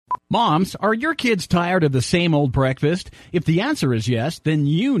Moms, are your kids tired of the same old breakfast? If the answer is yes, then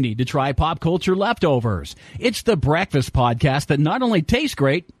you need to try Pop Culture Leftovers. It's the breakfast podcast that not only tastes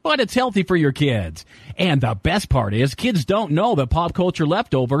great, but it's healthy for your kids. And the best part is, kids don't know that Pop Culture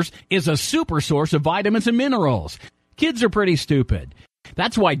Leftovers is a super source of vitamins and minerals. Kids are pretty stupid.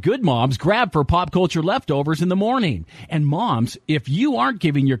 That's why good moms grab for Pop Culture Leftovers in the morning. And moms, if you aren't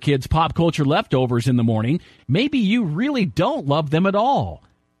giving your kids Pop Culture Leftovers in the morning, maybe you really don't love them at all.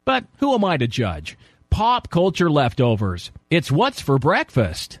 But who am I to judge? Pop Culture Leftovers. It's what's for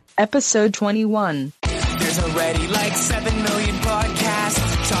breakfast. Episode 21. There's already like 7 million podcasts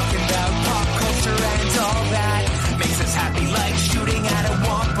talking about pop culture and all that. Makes us happy like shooting at a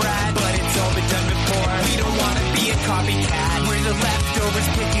womp rat. But it's all been done before. We don't want to be a copycat. We're the leftovers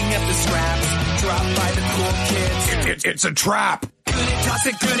picking up the scraps dropped by the cool kids. It's a trap. Good at toss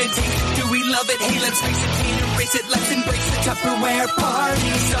it, good at taste it. Do we love it? Hey, let's face it, can't erase it. Let's embrace the Tupperware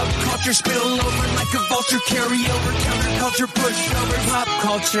party. Subculture spill over like a vulture. Carry over counterculture, pushover, pop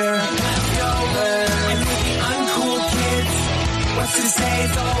culture leftovers. And with the uncool kids, what's to say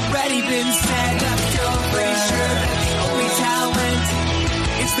has already been said. Leftovers. Pretty sure that the only talent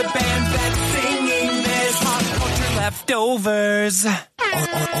is the band that's singing this. Pop culture leftovers.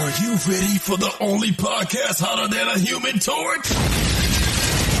 Are you ready for the only podcast hotter than a human torch?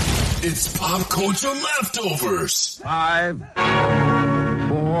 It's Pop Culture Leftovers. 5,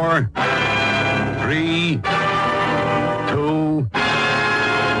 4, 3, 2,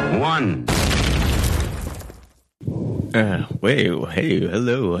 1.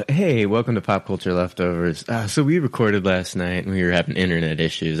 Hello. Hey, welcome to Pop Culture Leftovers. So we recorded last night and we were having internet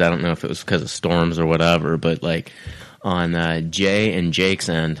issues. I don't know if it was because of storms or whatever, but like on Jay and Jake's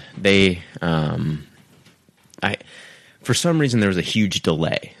end, they, for some reason there was a huge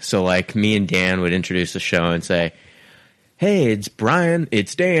delay. So like me and Dan would introduce the show and say, "Hey, it's Brian,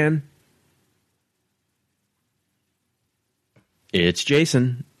 it's Dan, it's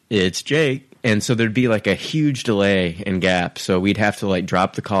Jason, it's Jake." And so there'd be like a huge delay and gap. So we'd have to like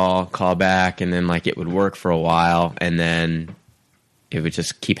drop the call back, and then like it would work for a while, and then it would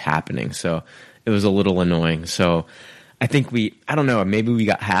just keep happening. So it was a little annoying. So I think I don't know, maybe we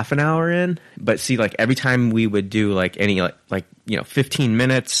got half an hour in, but see, like every time we would do like any like 15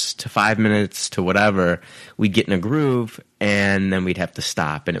 minutes to 5 minutes to whatever, we'd get in a groove and then we'd have to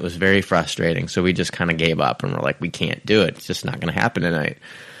stop, and it was very frustrating. So we just kind of gave up and we're like, we can't do it. It's just not going to happen tonight.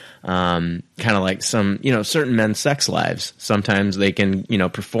 Kind of like some, certain men's sex lives. Sometimes they can,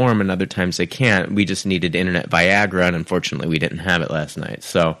 perform and other times they can't. We just needed internet Viagra, and unfortunately we didn't have it last night.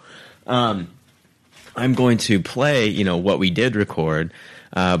 So, I'm going to play, what we did record,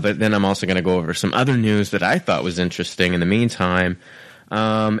 but then I'm also going to go over some other news that I thought was interesting in the meantime.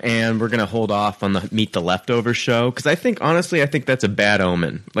 And we're going to hold off on the Meet the Leftovers show, because I think that's a bad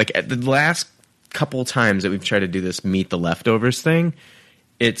omen. Like at the last couple times that we've tried to do this Meet the Leftovers thing,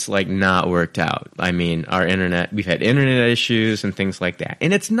 it's like not worked out. I mean, we've had internet issues and things like that.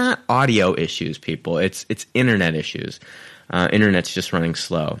 And it's not audio issues, people. It's internet issues. Internet's just running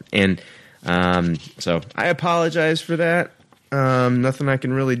slow. And so I apologize for that. Nothing I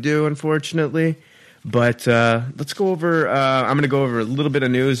can really do, unfortunately. But let's go over, I'm going to go over a little bit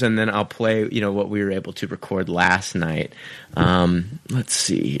of news, and then I'll play, what we were able to record last night. Let's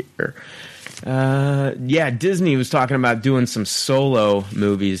see here. Disney was talking about doing some solo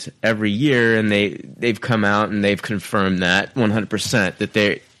movies every year, and they've come out and they've confirmed that 100%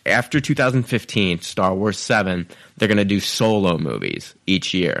 that after 2015, Star Wars 7, they're going to do solo movies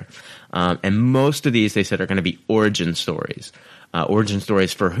each year. And most of these, they said, are going to be origin stories. Origin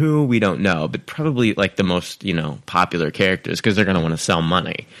stories for who, we don't know, but probably like the most, popular characters, because they're going to want to sell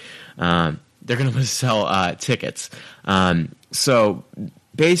money. They're going to want to sell tickets. So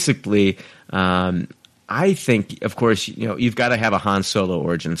basically, I think, of course, you've got to have a Han Solo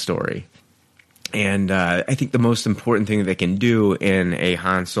origin story. And I think the most important thing that they can do in a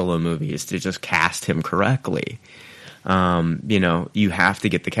Han Solo movie is to just cast him correctly. You have to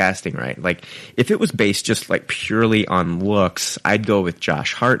get the casting right. Like, if it was based just like purely on looks, I'd go with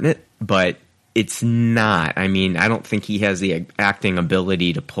Josh Hartnett, but it's not. I mean, I don't think he has the acting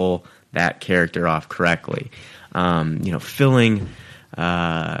ability to pull that character off correctly. Filling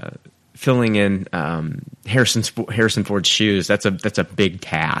in Harrison Ford's shoes, that's a big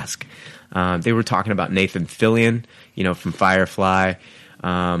task. They were talking about Nathan Fillion, from Firefly.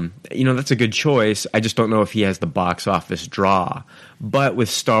 That's a good choice. I just don't know if he has the box office draw. But with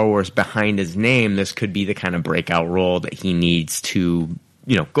Star Wars behind his name, this could be the kind of breakout role that he needs to,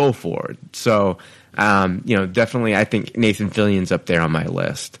 go for. So Definitely I think Nathan Fillion's up there on my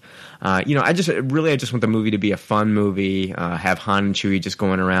list. I just want the movie to be a fun movie, have Han and Chewie just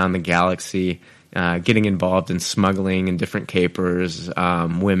going around the galaxy, getting involved in smuggling and different capers,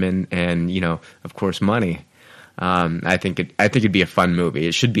 women, and, of course, money. I think it'd be a fun movie.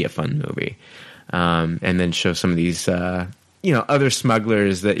 It should be a fun movie. And then show some of these, other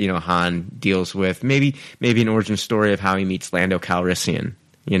smugglers that, Han deals with. Maybe an origin story of how he meets Lando Calrissian.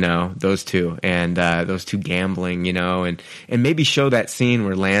 Those two, and those two gambling, and maybe show that scene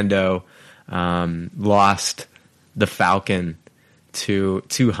where Lando lost the Falcon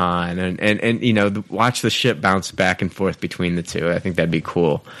to Han, and watch the ship bounce back and forth between the two. I think that'd be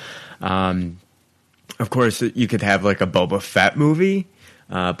cool. Of course, you could have like a Boba Fett movie.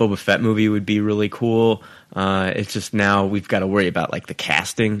 Boba Fett movie would be really cool. It's just now we've got to worry about like the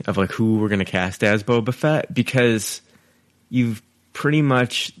casting of like who we're going to cast as Boba Fett, because you've pretty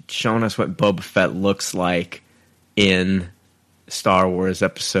much shown us what Boba Fett looks like in Star Wars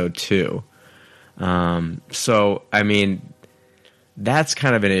Episode 2. So, I mean, that's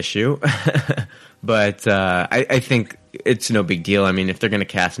kind of an issue. But I think it's no big deal. I mean, if they're going to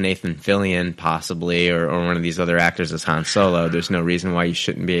cast Nathan Fillion possibly or one of these other actors as Han Solo, there's no reason why you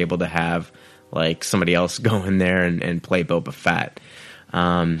shouldn't be able to have like somebody else go in there and play Boba Fett.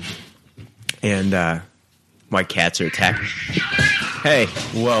 My cats are attacking. Hey,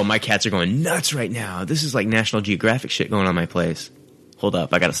 whoa, my cats are going nuts right now. This is like National Geographic shit going on in my place. Hold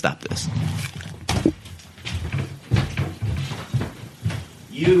up, I gotta stop this.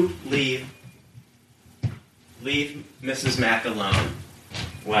 You leave Mrs. Mack alone.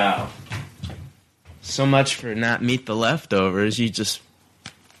 Wow. So much for not Meet the Leftovers. You just...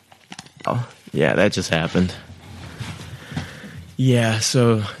 Oh, yeah, that just happened. Yeah,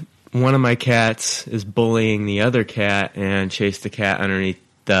 so one of my cats is bullying the other cat and chased the cat underneath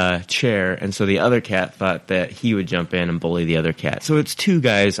the chair, and so the other cat thought that he would jump in and bully the other cat. So it's two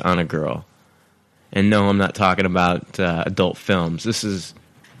guys on a girl. And no, I'm not talking about adult films. This is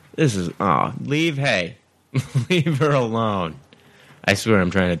leave her alone. I swear I'm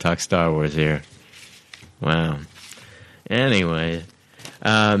trying to talk Star Wars here. Wow. Anyway,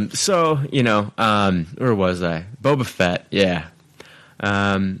 where was I? Boba Fett, yeah.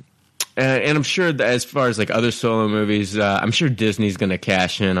 And I'm sure that as far as like other solo movies, I'm sure Disney's going to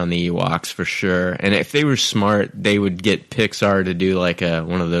cash in on the Ewoks for sure. And if they were smart, they would get Pixar to do like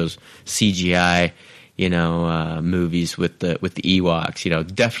one of those CGI, movies with the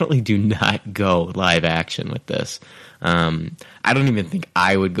Ewoks. Definitely do not go live action with this. I don't even think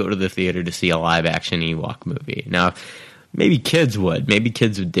I would go to the theater to see a live action Ewok movie. Now, maybe kids would. Maybe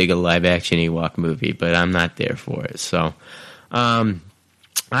kids would dig a live action Ewok movie, but I'm not there for it. So,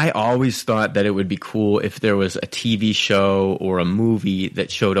 I always thought that it would be cool if there was a TV show or a movie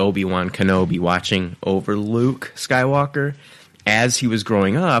that showed Obi-Wan Kenobi watching over Luke Skywalker as he was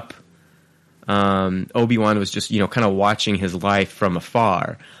growing up. Obi-Wan was just, kind of watching his life from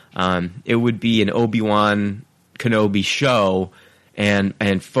afar. It would be an Obi-Wan Kenobi show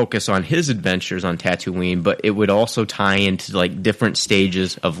and focus on his adventures on Tatooine, but it would also tie into like different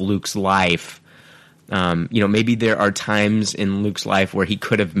stages of Luke's life. Maybe there are times in Luke's life where he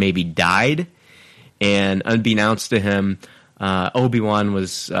could have maybe died, and unbeknownst to him, Obi-Wan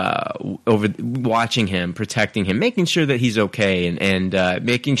was over watching him, protecting him, making sure that he's okay, and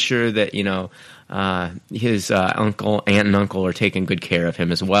making sure that his aunt and uncle are taking good care of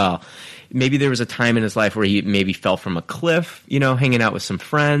him as well. Maybe there was a time in his life where he maybe fell from a cliff, hanging out with some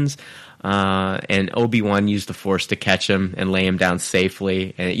friends. And Obi-Wan used the Force to catch him and lay him down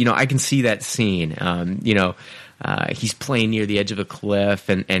safely. And, I can see that scene. He's playing near the edge of a cliff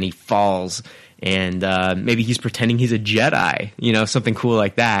and he falls. And maybe he's pretending he's a Jedi, something cool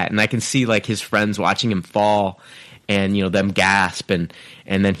like that. And I can see like his friends watching him fall and, them gasp. And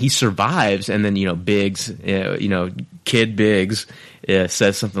then he survives. And then, Biggs, Kid Biggs,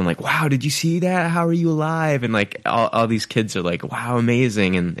 says something like, "Wow, did you see that? How are you alive?" And like all these kids are like, "Wow,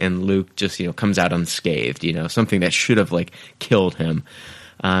 amazing!" And Luke just comes out unscathed. Something that should have like killed him,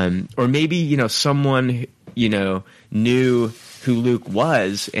 or maybe someone knew who Luke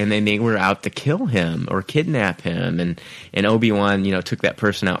was, and then they were out to kill him or kidnap him, and Obi-Wan took that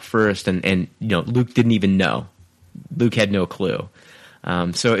person out first, and Luke didn't even know. Luke had no clue.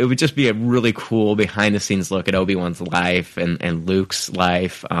 So it would just be a really cool behind-the-scenes look at Obi-Wan's life and Luke's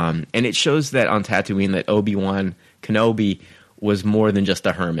life. And it shows that on Tatooine that Obi-Wan Kenobi was more than just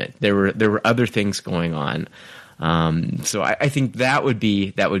a hermit. There were other things going on. So I think that would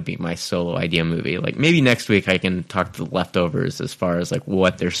be my solo idea movie. Like maybe next week I can talk to the leftovers as far as like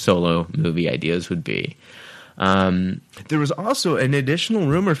what their solo movie ideas would be. There was also an additional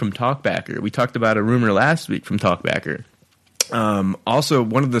rumor from Talkbacker. We talked about a rumor last week from Talkbacker. Also,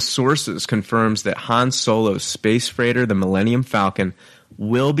 one of the sources confirms that Han Solo's space freighter, the Millennium Falcon,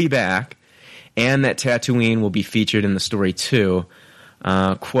 will be back, and that Tatooine will be featured in the story too.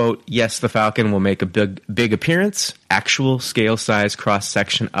 Quote, yes, the Falcon will make a big appearance. Actual scale-size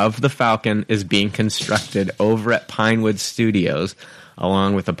cross-section of the Falcon is being constructed over at Pinewood Studios,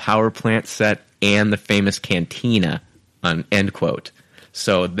 along with a power plant set and the famous cantina, end quote.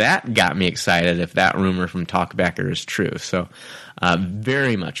 So that got me excited if that rumor from Talkbacker is true. So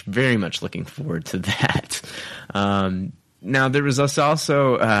very much looking forward to that. Now, there was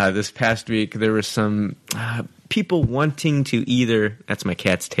also, this past week, there were some people wanting to either... That's my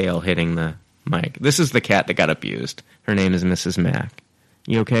cat's tail hitting the mic. This is the cat that got abused. Her name is Mrs. Mac.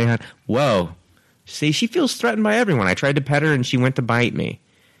 You okay, hon? Whoa. See, she feels threatened by everyone. I tried to pet her, and she went to bite me.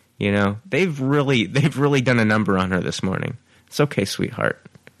 You know, they've really done a number on her this morning. It's okay, sweetheart.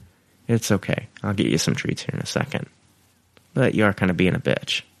 It's okay. I'll get you some treats here in a second. But you are kind of being a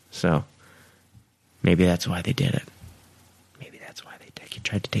bitch. So maybe that's why they did it. Maybe that's why they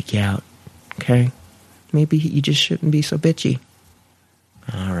tried to take you out. Okay? Maybe you just shouldn't be so bitchy.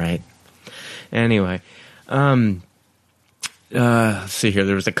 All right. Anyway, let's see here.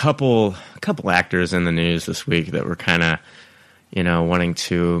 There was a couple actors in the news this week that were kind of, wanting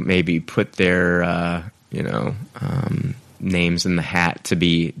to maybe put their, names in the hat to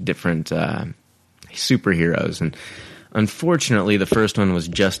be different superheroes. And unfortunately, the first one was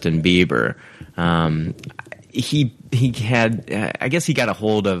Justin Bieber. He had, I guess he got a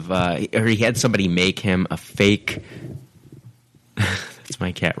hold of, or he had somebody make him a fake. That's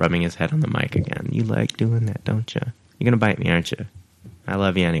my cat rubbing his head on the mic again. You like doing that, don't you? You're going to bite me, aren't you? I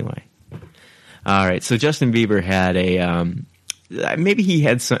love you anyway. All right, so Justin Bieber had maybe he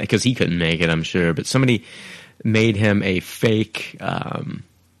had some, because he couldn't make it, I'm sure, but somebody made him a fake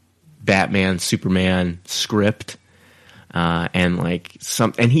Batman, Superman script, and he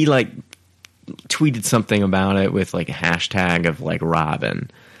tweeted something about it with like a hashtag of like Robin,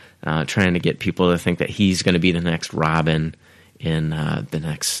 trying to get people to think that he's going to be the next Robin in the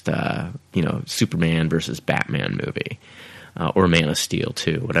next Superman versus Batman movie, or Man of Steel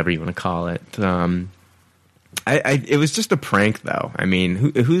too, whatever you want to call it. It was just a prank, though. I mean,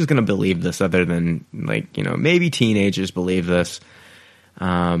 who's going to believe this other than maybe teenagers believe this,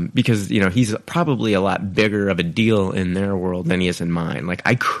 because he's probably a lot bigger of a deal in their world than he is in mine. Like,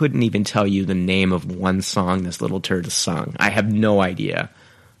 I couldn't even tell you the name of one song this little turd has sung. I have no idea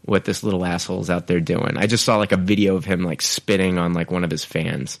what this little asshole's out there doing. I just saw like a video of him like spitting on like one of his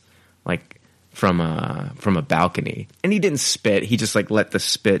fans, like from a balcony, and he didn't spit. He just like let the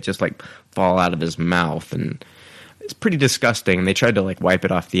spit just like fall out of his mouth, and it's pretty disgusting. And they tried to like wipe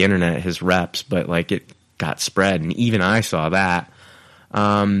it off the internet, his reps, but like it got spread, and even I saw that.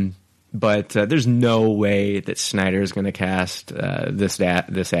 But there's no way that Snyder is going to cast this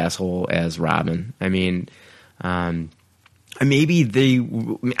asshole as Robin. I mean, maybe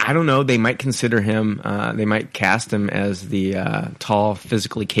I don't know, they might consider him, they might cast him as the tall,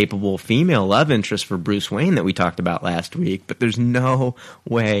 physically capable female love interest for Bruce Wayne that we talked about last week, but there's no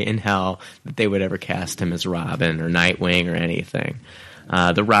way in hell that they would ever cast him as Robin or Nightwing or anything.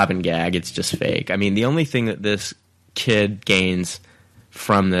 The Robin gag, it's just fake. I mean, the only thing that this kid gains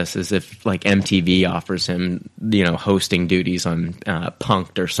from this is if like MTV offers him, hosting duties on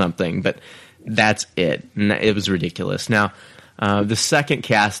Punk'd or something, but that's it. And it was ridiculous. Now, the second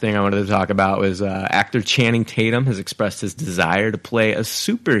casting I wanted to talk about was actor Channing Tatum has expressed his desire to play a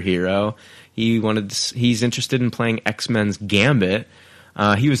superhero. He's interested in playing X-Men's Gambit.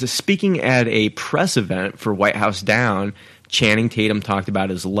 He was speaking at a press event for White House Down. Channing Tatum talked about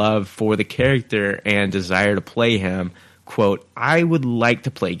his love for the character and desire to play him. Quote, I would like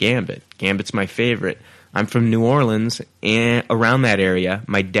to play Gambit. Gambit's my favorite. I'm from New Orleans and around that area.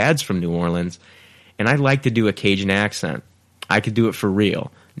 My dad's from New Orleans, and I like to do a Cajun accent. I could do it for real.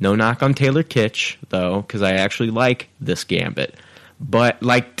 No knock on Taylor Kitsch, though, because I actually like this Gambit, but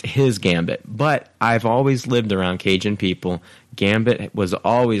liked his Gambit. But I've always lived around Cajun people. Gambit was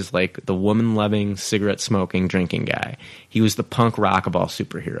always like the woman-loving, cigarette-smoking, drinking guy. He was the punk rock of all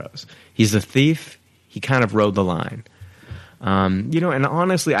superheroes. He's a thief. He kind of rode the line. And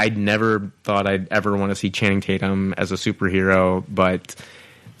honestly, I'd never thought I'd ever want to see Channing Tatum as a superhero, but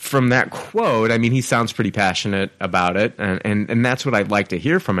from that quote, I mean, he sounds pretty passionate about it, and that's what I'd like to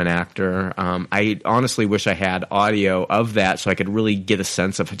hear from an actor. I honestly wish I had audio of that so I could really get a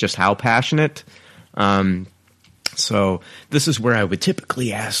sense of just how passionate. So this is where I would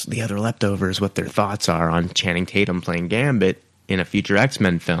typically ask the other leftovers what their thoughts are on Channing Tatum playing Gambit in a future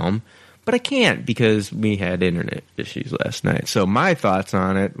X-Men film. but I can't because we had internet issues last night. So my thoughts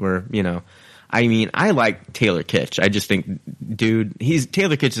on it were, I mean, I like Taylor Kitsch. I just think, dude,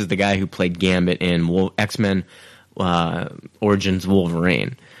 Taylor Kitsch is the guy who played Gambit in X-Men Origins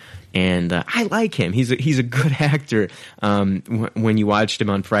Wolverine. And I like him. He's a good actor. When you watched him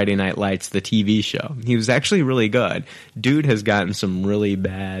on Friday Night Lights, the TV show, he was actually really good. Dude has gotten some really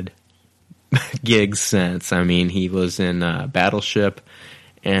bad gigs since. I mean, he was in Battleship,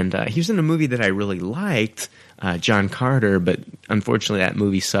 and he was in a movie that I really liked, John Carter. But unfortunately, that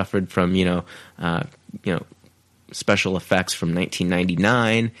movie suffered from special effects from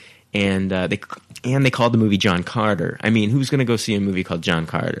 1999. And they called the movie John Carter. I mean, who's going to go see a movie called John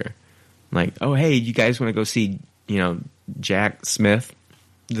Carter? Like, oh, hey, you guys want to go see, Jack Smith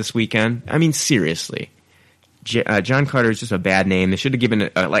this weekend? I mean, seriously. John Carter is just a bad name. They should have given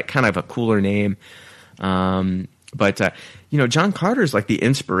it kind of a cooler name. But John Carter is like the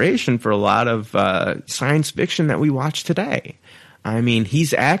inspiration for a lot of science fiction that we watch today. I mean,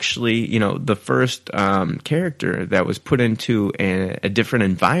 he's actually, the first character that was put into a different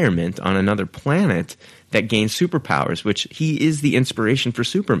environment on another planet that gained superpowers, which he is the inspiration for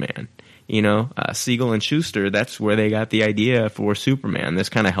Superman. Siegel and Schuster, that's where they got the idea for Superman. This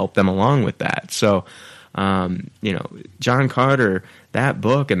kind of helped them along with that. So, John Carter, that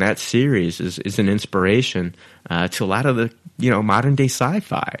book and that series is an inspiration to a lot of the, modern day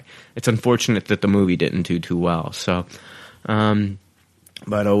sci-fi. It's unfortunate that the movie didn't do too well. So,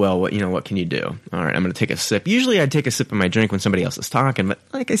 but oh well, what can you do? All right, I'm going to take a sip. Usually I'd take a sip of my drink when somebody else is talking, but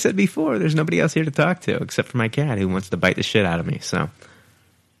like I said before, there's nobody else here to talk to except for my cat who wants to bite the shit out of me. So,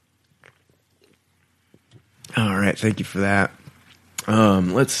 all right, thank you for that.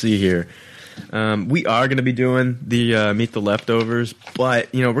 Let's see here. We are going to be doing the Meet the Leftovers, but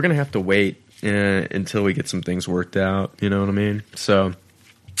we're going to have to wait until we get some things worked out. You know what I mean? So,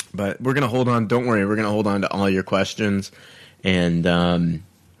 but we're going to hold on. Don't worry, we're going to hold on to all your questions. And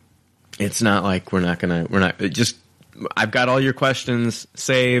it's not like I've got all your questions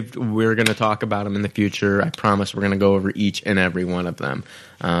saved. We're going to talk about them in the future. I promise we're going to go over each and every one of them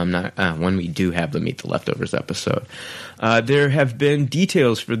when we do have the Meet the Leftovers episode. There have been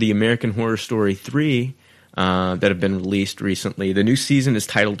details for the American Horror Story 3 that have been released recently. The new season is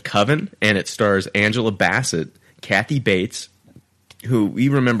titled Coven, and it stars Angela Bassett, Kathy Bates, who we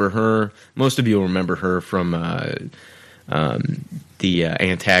remember her. Most of you will remember her from the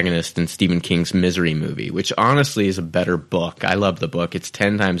antagonist in Stephen King's Misery movie, which honestly is a better book. I love the book. It's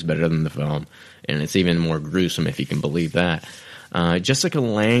 10 times better than the film, and it's even more gruesome if you can believe that. Jessica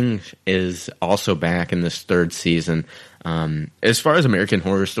Lange is also back in this third season. As far as American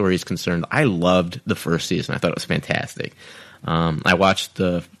Horror Story is concerned, I loved the first season. I thought it was fantastic. I watched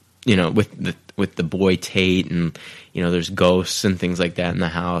with the boy Tate, and there's ghosts and things like that in the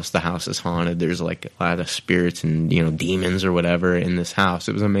house. The house is haunted. There's like a lot of spirits and demons or whatever in this house.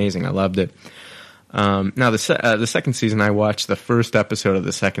 It was amazing. I loved it. Now the second season, I watched the first episode of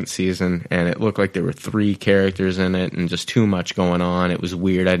the second season, and it looked like there were 3 characters in it and just too much going on. It was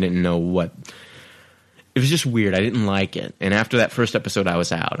weird. I didn't know what. It was just weird. I didn't like it. And after that first episode, I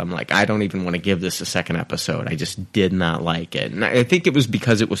was out. I'm like, I don't even want to give this a second episode. I just did not like it. And I think it was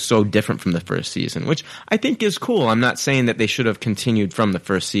because it was so different from the first season, which I think is cool. I'm not saying that they should have continued from the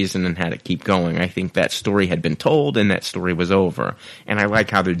first season and had it keep going. I think that story had been told and that story was over. And I like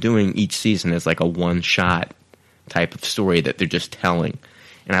how they're doing each season as like a one-shot type of story that they're just telling.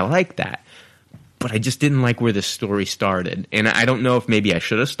 And I like that. But I just didn't like where this story started. And I don't know if maybe I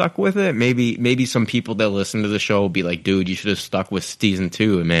should have stuck with it. Maybe some people that listen to the show will be like, dude, you should have stuck with season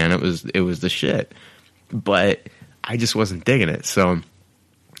 2, man. It was the shit. But I just wasn't digging it. So,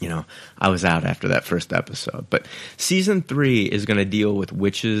 I was out after that first episode. But season 3 is going to deal with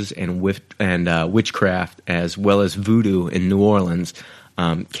witches and witchcraft as well as voodoo in New Orleans.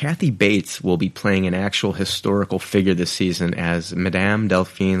 Kathy Bates will be playing an actual historical figure this season as Madame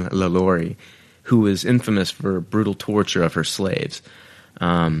Delphine LaLaurie, who is infamous for brutal torture of her slaves.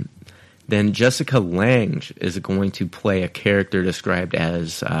 Then Jessica Lange is going to play a character described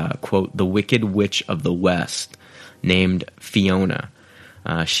as, quote, the Wicked Witch of the West, named Fiona.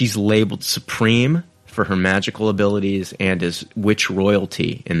 She's labeled supreme for her magical abilities and is witch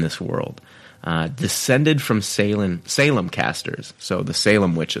royalty in this world. Descended from Salem casters, so the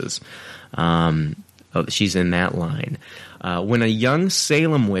Salem witches. She's in that line. When a young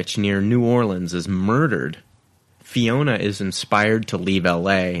Salem witch near New Orleans is murdered, Fiona is inspired to leave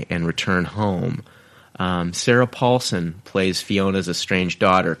L.A. and return home. Sarah Paulson plays Fiona's estranged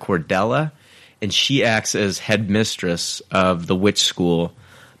daughter, Cordella, and she acts as headmistress of the witch school,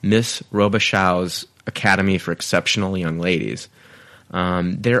 Miss Robichaux's Academy for Exceptional Young Ladies.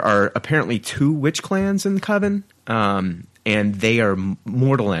 There are apparently 2 witch clans in Coven, and they are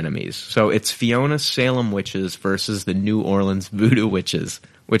mortal enemies. So it's Fiona Salem witches versus the New Orleans voodoo witches,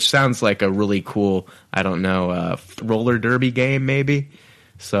 which sounds like a really cool, I don't know, roller derby game maybe.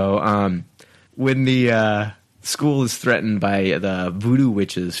 So when the school is threatened by the voodoo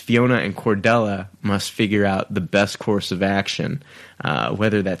witches, Fiona and Cordella must figure out the best course of action,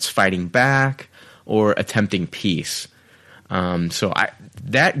 whether that's fighting back or attempting peace. So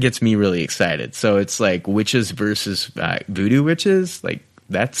that gets me really excited. So it's like witches versus voodoo witches. Like,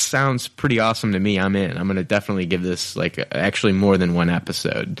 that sounds pretty awesome to me. I'm in. I'm going to definitely give this actually more than one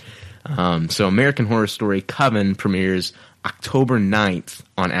episode. So American Horror Story Coven premieres October 9th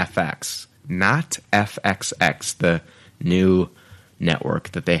on FX. Not FXX, the new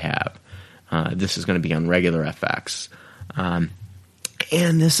network that they have. This is going to be on regular FX.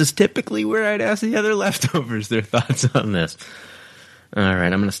 And this is typically where I'd ask the other leftovers their thoughts on this. All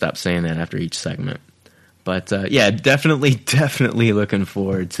right, I'm going to stop saying that after each segment. But, yeah, definitely looking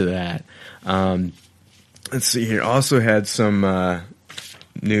forward to that. Let's see here. Also had some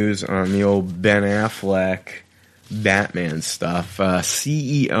news on the old Ben Affleck Batman stuff.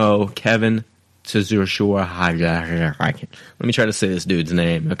 CEO Kevin Tsushihara. Let me try to say this dude's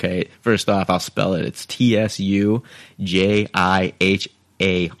name, okay? First off, I'll spell it. It's Tsujihara.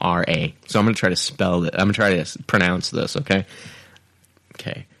 So I'm going to try to spell it. I'm going to try to pronounce this, okay?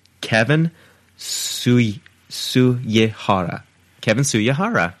 Okay. Kevin Tsushihara. Kevin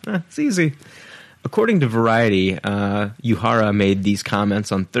Tsushihara. It's easy. According to Variety, Uehara made these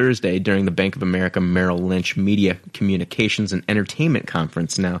comments on Thursday during the Bank of America Merrill Lynch Media Communications and Entertainment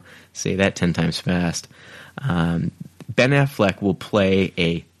Conference. Now, say that 10 times fast. Ben Affleck will play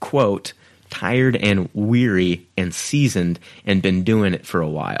a, quote, tired and weary and seasoned and been doing it for a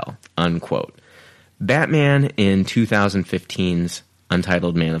while, unquote. Batman in 2015's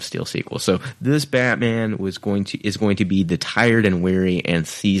Untitled Man of Steel sequel. So this Batman is going to be the tired and weary and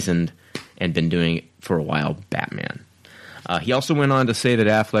seasoned and been doing it for a while Batman. He also went on to say that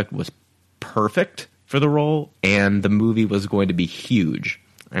Affleck was perfect for the role and the movie was going to be huge.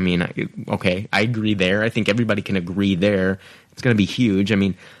 I mean, okay, I agree there. I think everybody can agree there. It's going to be huge. I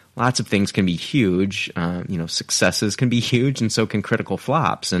mean, lots of things can be huge. Successes can be huge, and so can critical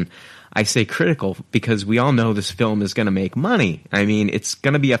flops. And I say critical because we all know this film is going to make money. I mean, it's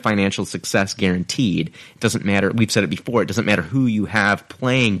going to be a financial success guaranteed. It doesn't matter. We've said it before. It doesn't matter who you have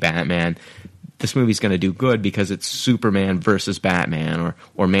playing Batman. This movie's going to do good because it's Superman versus Batman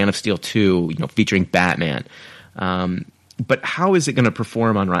or Man of Steel 2, featuring Batman. But how is it going to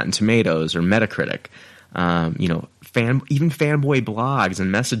perform on Rotten Tomatoes or Metacritic? Even fanboy blogs and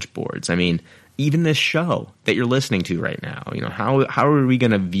message boards. I mean, even this show that you're listening to right now, how are we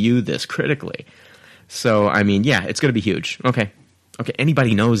going to view this critically? So, I mean, yeah, it's going to be huge. Okay,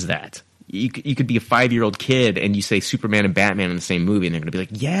 anybody knows that. You could be a 5-year-old kid and you say Superman and Batman in the same movie, and they're going to be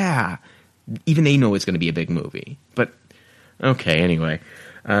like, yeah. Even they know it's going to be a big movie. But, okay, anyway.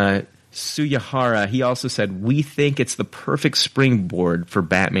 Tsushihara, he also said, we think it's the perfect springboard for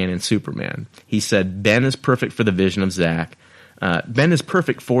Batman and Superman. He said, Ben is perfect for the vision of Zack. Ben is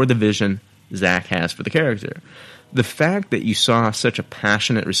perfect for the vision Zack has for the character. The fact that you saw such a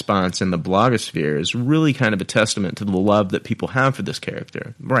passionate response in the blogosphere is really kind of a testament to the love that people have for this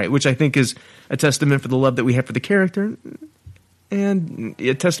character. Right, which I think is a testament for the love that we have for the character, and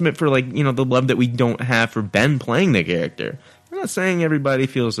a testament for, the love that we don't have for Ben playing the character. I'm not saying everybody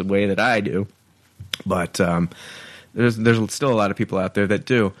feels the way that I do, but there's still a lot of people out there that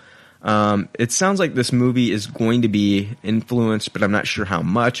do. It sounds like this movie is going to be influenced, but I'm not sure how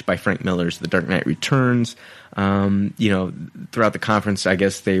much, by Frank Miller's The Dark Knight Returns. Throughout the conference, I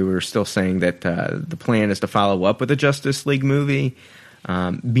guess they were still saying that the plan is to follow up with a Justice League movie.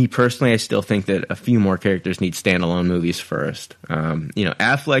 Me personally, I still think that a few more characters need standalone movies first.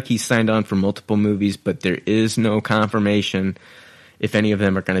 Affleck, he's signed on for multiple movies, but there is no confirmation if any of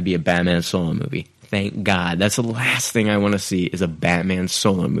them are going to be a Batman solo movie. Thank God. That's the last thing I want to see is a Batman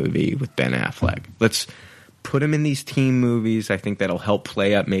solo movie with Ben Affleck. Let's put him in these team movies. I think that'll help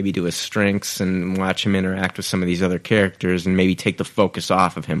play up maybe to his strengths and watch him interact with some of these other characters and maybe take the focus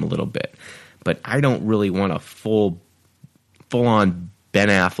off of him a little bit. But I don't really want a full-on Ben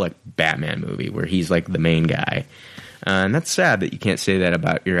Affleck Batman movie where he's like the main guy. And that's sad that you can't say that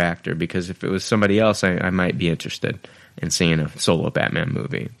about your actor, because if it was somebody else, I might be interested in seeing a solo Batman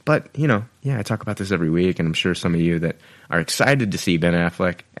movie. But, I talk about this every week, and I'm sure some of you that are excited to see Ben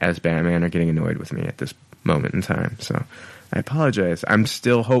Affleck as Batman are getting annoyed with me at this moment in time. So I apologize. I'm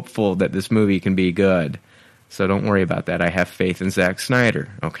still hopeful that this movie can be good. So don't worry about that. I have faith in Zack Snyder,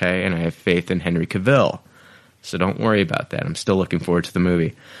 okay? And I have faith in Henry Cavill. So don't worry about that. I'm still looking forward to the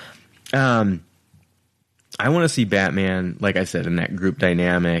movie. I want to see Batman, like I said, in that group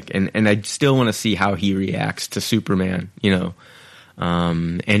dynamic, and I still want to see how he reacts to Superman,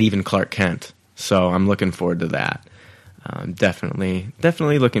 and even Clark Kent. So I'm looking forward to that. Definitely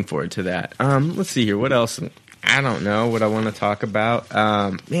looking forward to that. Let's see here. What else? I don't know what I want to talk about.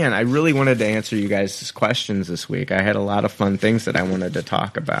 Man, I really wanted to answer you guys' questions this week. I had a lot of fun things that I wanted to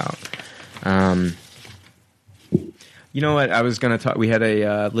talk about. You know what? I was going to talk. We had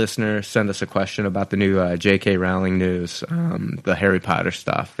a listener send us a question about the new J.K. Rowling news, the Harry Potter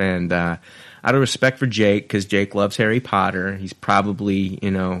stuff. And out of respect for Jake, because Jake loves Harry Potter, he's probably,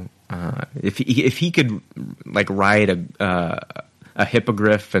 if he could like ride a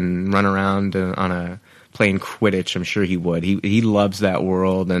hippogriff and run around on a playing Quidditch, I'm sure he would. He loves that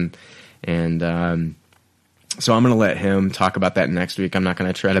world, and so I'm going to let him talk about that next week. I'm not going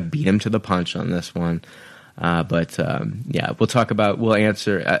to try to beat him to the punch on this one. But we'll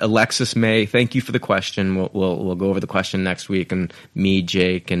answer. Alexis May, thank you for the question. We'll go over the question next week, and me,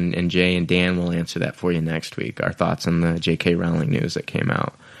 Jake, and Jay and Dan will answer that for you next week. Our thoughts on the J.K. Rowling news that came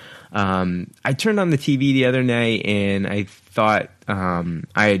out. I turned on the TV the other night, and I thought I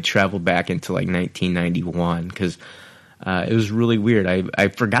had traveled back into like 1991 because it was really weird. I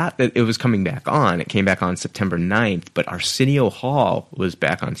forgot that it was coming back on. It came back on September 9th, but Arsenio Hall was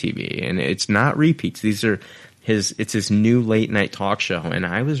back on TV, and it's not repeats. It's his new late night talk show, and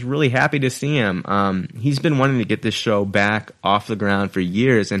I was really happy to see him. He's been wanting to get this show back off the ground for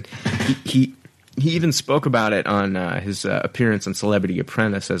years, and he even spoke about it on his appearance on Celebrity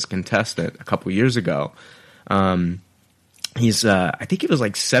Apprentice as a contestant a couple years ago. I think it was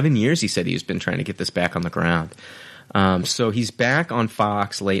like 7 years he said he's been trying to get this back on the ground. So he's back on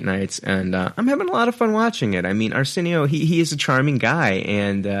Fox late nights, and I'm having a lot of fun watching it. I mean, Arsenio, he is a charming guy,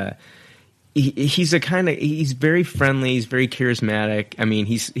 and he's very friendly, he's very charismatic. I mean,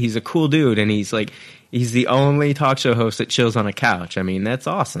 he's a cool dude, and he's the only talk show host that chills on a couch. I mean, that's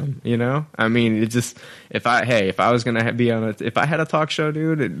awesome, I mean, it's just if I was gonna be if I had a talk show,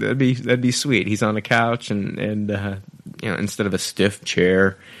 dude, that'd be sweet. He's on a couch, and instead of a stiff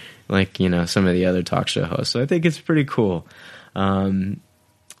chair like some of the other talk show hosts. So I think it's pretty cool. I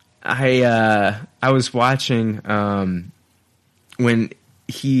was watching when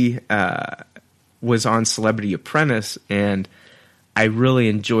he was on Celebrity Apprentice, and I really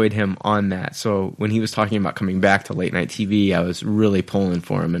enjoyed him on that. So when he was talking about coming back to late night TV, I was really pulling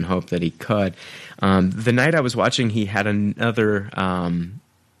for him and hoped that he could. The night I was watching, he had another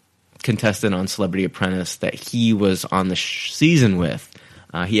contestant on Celebrity Apprentice that he was on the season with.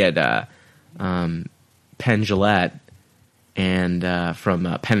 He had Penn Jillette and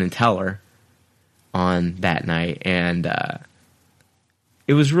from Penn and Teller on that night, and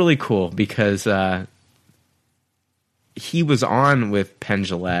it was really cool because he was on with Penn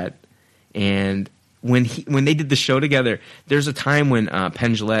Jillette, and when they did the show together, there's a time when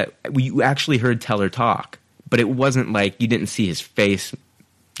Penn Jillette, you actually heard Teller talk, but it wasn't like you didn't see his face,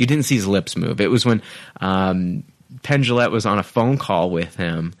 you didn't see his lips move. It was when Penn Jillette was on a phone call with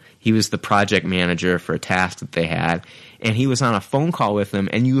him. He was the project manager for a task that they had, and he was on a phone call with him,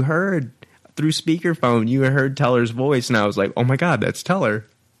 and you heard through speakerphone, you heard Teller's voice, and I was like, oh my God, that's Teller.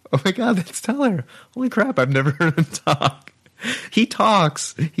 Oh my God, that's Teller. Holy crap, I've never heard him talk. He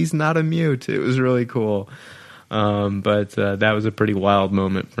talks. He's not a mute. It was really cool. But that was a pretty wild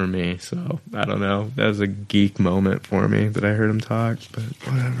moment for me, so I don't know. That was a geek moment for me that I heard him talk, but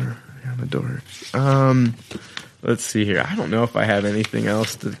whatever. I'm a dork. Let's see here. I don't know if I have anything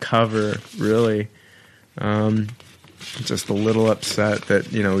else to cover, really. Just a little upset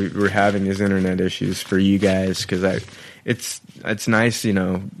that, we're having these internet issues for you guys, because it's nice,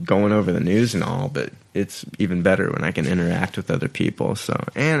 going over the news and all, but it's even better when I can interact with other people. So,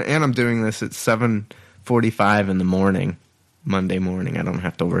 and I'm doing this at 7:45 in the morning, Monday morning. I don't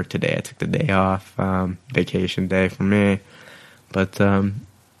have to work today. I took the day off, vacation day for me. But,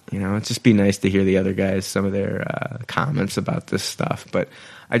 it'd just be nice to hear the other guys, some of their comments about this stuff. But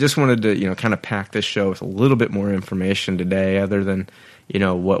I just wanted to, kind of pack this show with a little bit more information today, other than,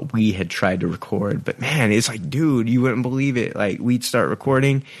 what we had tried to record. But man, it's like, dude, you wouldn't believe it. Like, we'd start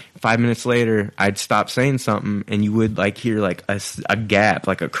recording, 5 minutes later, I'd stop saying something, and you would hear a gap,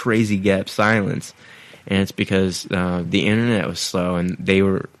 like a crazy gap silence. And it's because the internet was slow, and they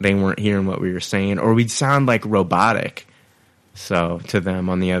weren't hearing what we were saying, or we'd sound like robotic. So to them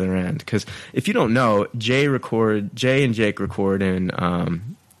on the other end, because if you don't know, Jay and Jake record in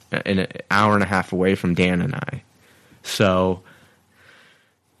an hour and a half away from Dan and I. So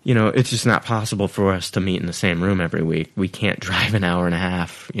it's just not possible for us to meet in the same room every week. We can't drive an hour and a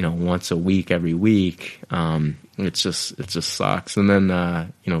half, once a week every week. It just sucks. And then,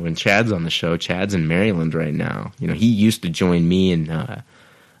 when Chad's on the show, Chad's in Maryland right now. He used to join me and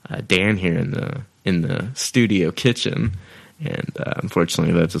Dan here in the studio kitchen, and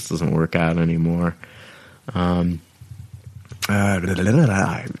unfortunately, that just doesn't work out anymore.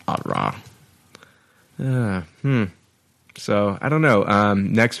 So I don't know.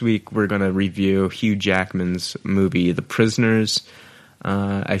 Next week we're going to review Hugh Jackman's movie, The Prisoners.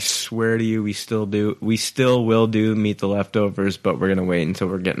 I swear to you, we still will do Meet the Leftovers, but we're going to wait until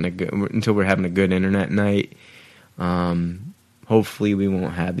we're having a good internet night. Hopefully we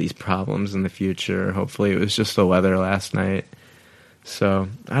won't have these problems in the future. Hopefully it was just the weather last night. So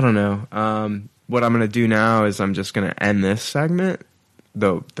I don't know. What I'm going to do now is I'm just going to end this segment,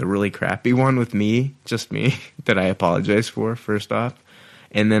 the really crappy one with me, just me, that I apologize for first off.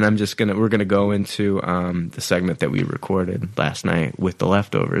 And then we're going to go into the segment that we recorded last night with the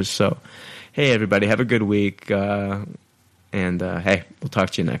leftovers. So, hey, everybody, have a good week. Hey, we'll talk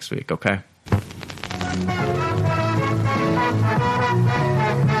to you next week, okay?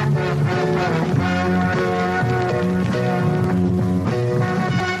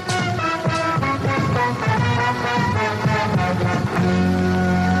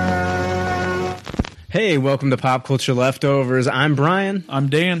 Hey, welcome to Pop Culture Leftovers. I'm Brian. I'm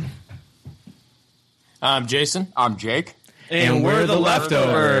Dan. I'm Jason. I'm Jake. And we're the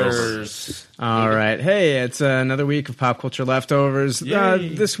Leftovers. All right. Hey, it's another week of Pop Culture Leftovers.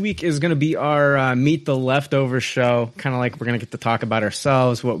 This week is going to be our Meet the Leftovers show. Kind of like we're going to get to talk about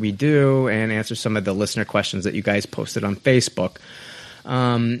ourselves, what we do, and answer some of the listener questions that you guys posted on Facebook.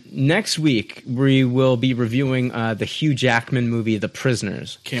 Next week, we will be reviewing the Hugh Jackman movie, The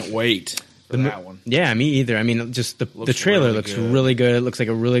Prisoners. Can't wait. That one. Yeah, me either. I mean, just the trailer looks really good. It looks like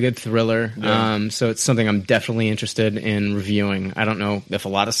a really good thriller. Yeah. So it's something I'm definitely interested in reviewing. I don't know if a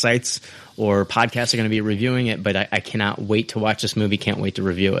lot of sites or podcasts are going to be reviewing it, but I cannot wait to watch this movie. Can't wait to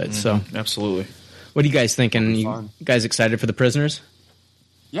review it. So absolutely. What are you guys thinking? You guys excited for The Prisoners?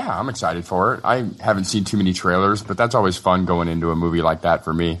 Yeah, I'm excited for it. I haven't seen too many trailers, but that's always fun going into a movie like that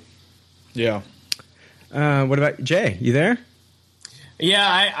for me. Yeah. What about Jay? You there?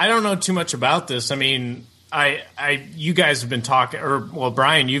 Yeah, I don't know too much about this. I mean, you guys have been talking,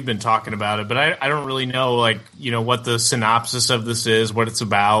 Brian, you've been talking about it, but I don't really know, what the synopsis of this is, what it's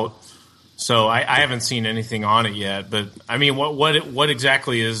about. So I haven't seen anything on it yet. But I mean, what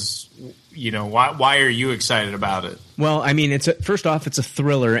exactly is, why are you excited about it? Well, I mean, first off, it's a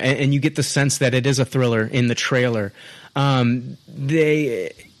thriller, and you get the sense that it is a thriller in the trailer.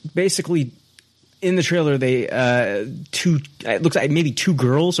 They basically. In the trailer, it looks like maybe two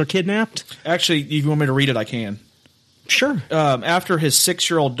girls are kidnapped. Actually, if you want me to read it, I can. Sure. After his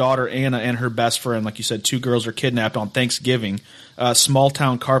 6-year-old daughter, Anna, and her best friend, like you said, two girls are kidnapped on Thanksgiving,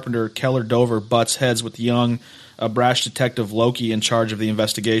 small-town carpenter Keller Dover butts heads with young, brash detective Loki in charge of the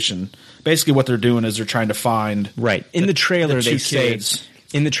investigation. Basically, what they're doing is they're trying to find... Right. In the trailer, they say... Kids.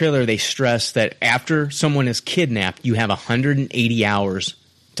 In the trailer, they stress that after someone is kidnapped, you have 180 hours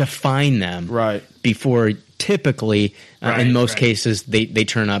to find them, right? Before typically, in most cases, they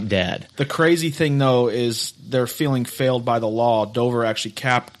turn up dead. The crazy thing, though, is they're feeling failed by the law. Dover actually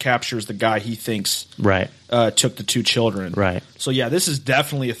captures the guy he thinks took the two children. Right. So, yeah, this is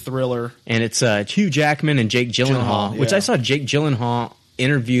definitely a thriller. And it's Hugh Jackman and Jake Gyllenhaal, which I saw Jake Gyllenhaal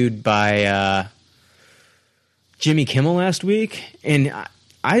interviewed by Jimmy Kimmel last week, and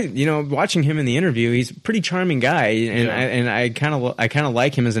watching him in the interview, he's a pretty charming guy, and I kind of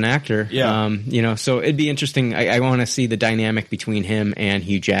like him as an actor. Yeah. So it'd be interesting. I want to see the dynamic between him and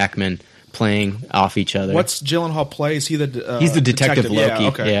Hugh Jackman playing off each other. What's Gyllenhaal play? Is he he's the detective Loki. Yeah,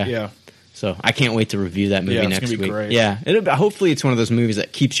 okay. Yeah. So I can't wait to review that movie next week. Great. Yeah. Hopefully it's one of those movies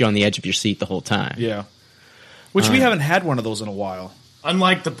that keeps you on the edge of your seat the whole time. Yeah. Which we haven't had one of those in a while.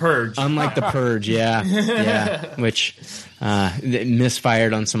 Unlike The Purge. Yeah. Yeah. Which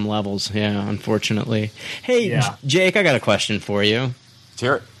misfired on some levels, unfortunately. Hey, Jake, I got a question for you.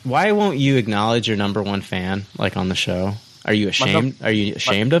 Hear it. Why won't you acknowledge your number one fan, on the show? Are you ashamed? Are you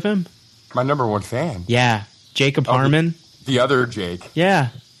ashamed of him? My number one fan? Yeah. Jacob Harmon? The other Jake. Yeah.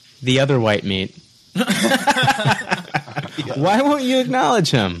 The other white meat. Why won't you acknowledge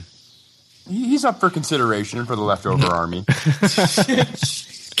him? He's up for consideration for the leftover army.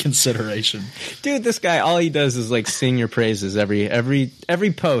 Consideration. Dude, this guy, all he does is sing your praises.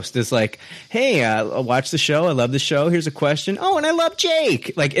 Every post is hey, watch the show. I love the show. Here's a question. Oh, and I love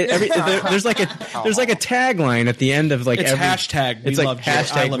Jake. There's a tagline at the end of it's hashtag. It's we love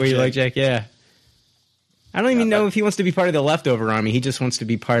hashtag Jake. we like Jake. Yeah. I don't even know if he wants to be part of the leftover army. He just wants to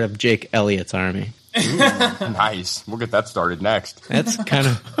be part of Jake Elliott's army. Ooh, nice. We'll get that started next. That's kind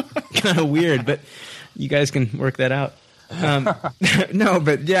of weird, but you guys can work that out. No,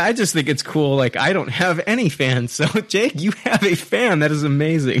 but yeah, I just think it's cool. Like, I don't have any fans, so Jake, you have a fan. That is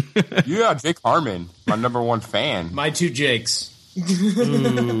amazing. Yeah, Jake Harmon, my number one fan. My two Jakes.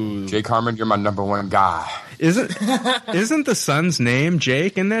 Ooh. Jake Harmon, you're my number one guy. Isn't the son's name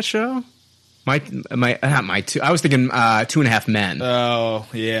Jake in that show? Not my two. I was thinking 2.5 Men. Oh,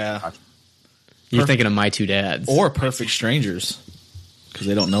 yeah. You're thinking of My Two Dads. Or Perfect Strangers, because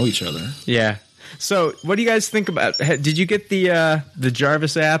they don't know each other. Yeah. So, what do you guys think about? Did you get the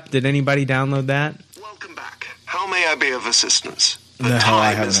Jarvis app? Did anybody download that? Welcome back. How may I be of assistance? The No, I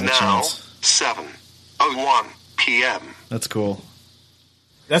time haven't is had a now chance. 7:01 p.m. That's cool.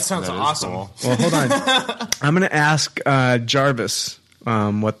 That sounds awesome. Cool. Well, hold on. I'm going to ask Jarvis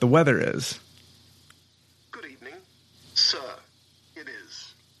what the weather is. Good evening, sir. It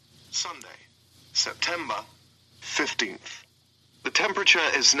is Sunday, September 15th. The temperature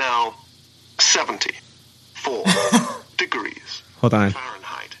is now 74 degrees Hold on.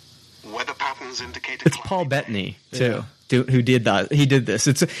 Fahrenheit. Weather patterns indicate a It's cloudy Paul day. Bettany too, who did that. He did this.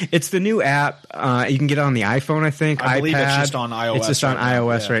 It's the new app. You can get it on the iPhone, I think. I believe it's iPad. just on iOS It's just on right now,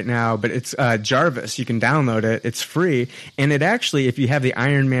 iOS yeah. right now. But it's Jarvis. You can download it. It's free, and it actually, if you have the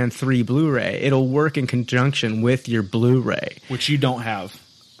Iron Man 3 Blu-ray, it'll work in conjunction with your Blu-ray. Which you don't have.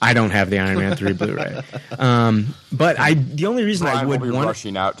 I don't have the Iron Man 3 Blu-ray, but the only reason I Brian would will be want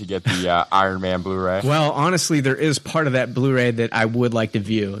rushing out to get the Iron Man Blu-ray. Well, honestly, there is part of that Blu-ray that I would like to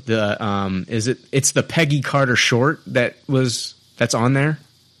view. It's the Peggy Carter short that's on there.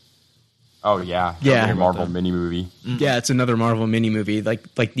 Oh yeah, Yeah. The Marvel mini movie. Yeah, it's another Marvel mini movie,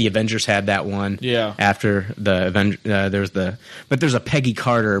 like the Avengers had that one. Yeah. After the but there's a Peggy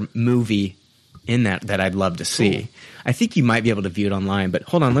Carter movie in that I'd love to see. Cool. I think you might be able to view it online. But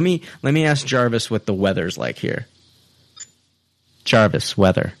hold on, let me ask Jarvis what the weather's like here. Jarvis,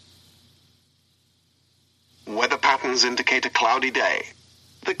 weather. Weather patterns indicate a cloudy day.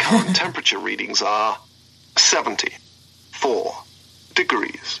 The current temperature readings are 74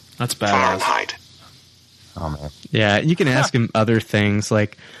 degrees That's badass. Fahrenheit. Oh man. Yeah, you can ask him other things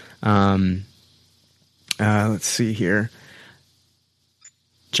like, let's see here.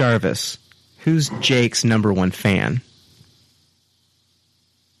 Jarvis, who's Jake's number one fan?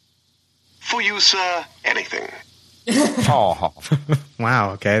 For you, sir, anything. Oh,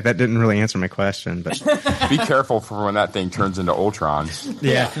 Wow, okay, that didn't really answer my question, but be careful for when that thing turns into Ultron.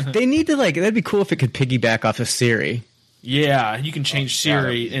 yeah, they need to that'd be cool if it could piggyback off of Siri. Yeah, you can change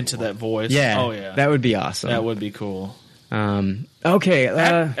Siri into that voice. Yeah, Oh, yeah. that would be awesome. That would be cool. Okay,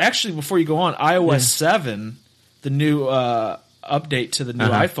 Actually, before you go on, iOS 7, the new update to the new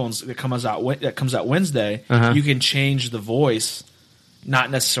iPhones that comes out Wednesday, you can change the voice. Not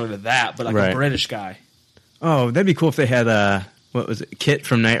necessarily that, but like Right. a British guy. oh, that'd be cool if they had what was it, Kit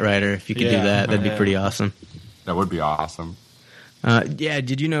from Knight Rider? If you could do Yeah, that, that'd be yeah. pretty awesome. That would be awesome. Yeah,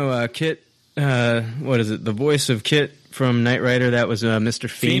 did you know Kit? What is it? The voice of Kit from Knight Rider. That was Mr.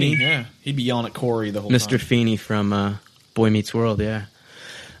 Feeney. Yeah, he'd be yelling at Corey the whole Mr. time. Feeney from Boy Meets World. Yeah.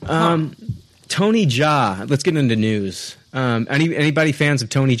 Tony Jaa. Let's get into news. Anybody fans of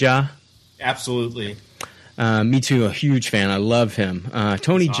Tony Jaa? Absolutely. Me too. A huge fan. I love him.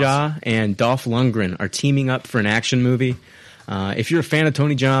 Tony Jaa and Dolph Lundgren are teaming up for an action movie. If you're a fan of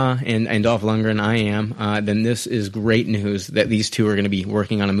Tony Jaa and Dolph Lundgren, I am, then this is great news that these two are going to be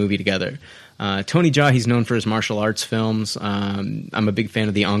working on a movie together. Tony Jaa, he's known for his martial arts films. I'm a big fan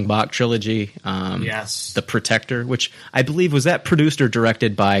of the Ong Bak trilogy. Yes. The Protector, which I believe was that produced or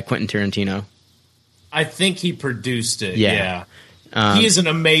directed by Quentin Tarantino. I think he produced it. Yeah. Yeah. He is an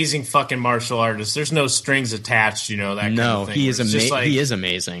amazing fucking martial artist. There's no strings attached, that kind No, of thing. he is It's just he is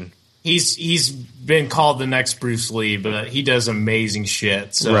amazing. He's been called the next Bruce Lee, but he does amazing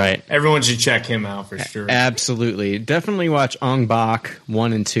shit. So Right. everyone should check him out for sure. Absolutely. Definitely watch Ong Bak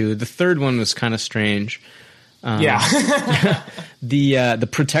 1 and 2. The third one was kind of strange. Yeah. The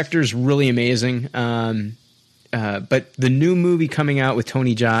Protector's really amazing. But the new movie coming out with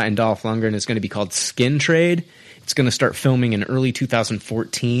Tony Jaa and Dolph Lundgren is going to be called Skin Trade. It's going to start filming in early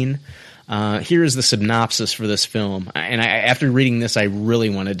 2014. Here is the synopsis for this film. And after reading this, I really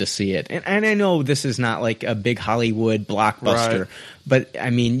wanted to see it. And I know this is not like a big Hollywood blockbuster, Right. but I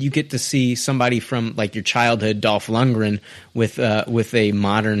mean, you get to see somebody from like your childhood, Dolph Lundgren, with a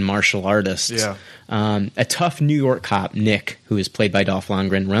modern martial artist. Yeah. A tough New York cop, Nick, who is played by Dolph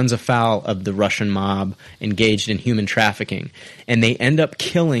Lundgren, runs afoul of the Russian mob engaged in human trafficking, and they end up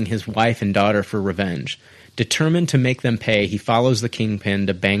killing his wife and daughter for revenge. Determined to make them pay, he follows the kingpin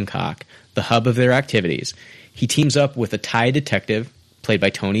to Bangkok, the hub of their activities. He teams up with a Thai detective, played by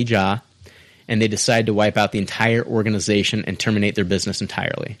Tony Jaa, and they decide to wipe out the entire organization and terminate their business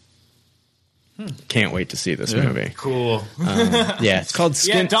entirely. Can't wait to see this movie. Cool. Yeah, it's called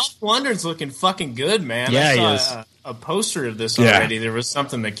Skin. Yeah, Dolph Lundgren's looking fucking good, man. Yeah, I he saw is. a poster of this already. There was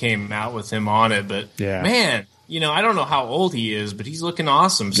something that came out with him on it, but man, I don't know how old he is, but he's looking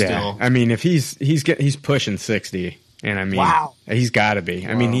awesome still. Yeah, I mean, if he's pushing 60, and I mean, wow, he's got to be.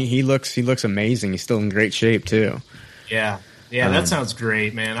 I mean, he looks amazing. He's still in great shape too. Yeah, that sounds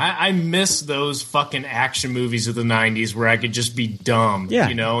great, man. I miss those fucking action movies of the 90s where I could just be dumb,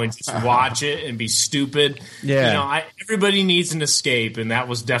 and just watch it and be stupid. Yeah. Everybody needs an escape, and that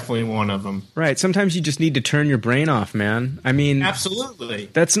was definitely one of them. Right. Sometimes you just need to turn your brain off, man. I mean, absolutely.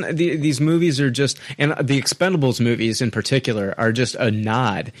 These movies are just, and the Expendables movies in particular are just a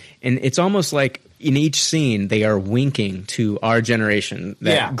nod. And it's almost like in each scene, they are winking to our generation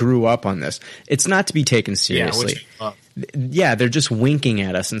that grew up on this. It's not to be taken seriously. Yeah, they're just winking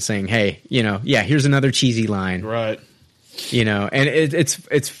at us and saying, "Hey, here's another cheesy line." Right. And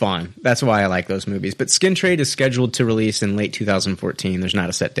it's fun. That's why I like those movies. But Skin Trade is scheduled to release in late 2014. There's not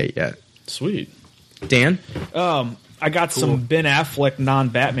a set date yet. Sweet. Dan? I got some Ben Affleck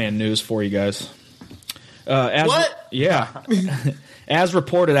non-Batman news for you guys. What? Yeah. As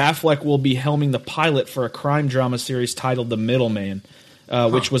reported, Affleck will be helming the pilot for a crime drama series titled The Middleman,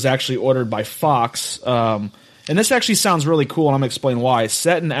 which was actually ordered by Fox. And this actually sounds really cool, and I'm going to explain why. It's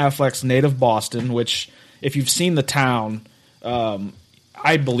set in Affleck's native Boston, which, if you've seen The Town,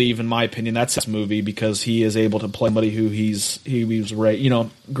 I believe, in my opinion, that's his movie because he is able to play somebody who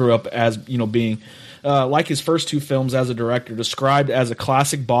grew up as, being like his first two films as a director, described as a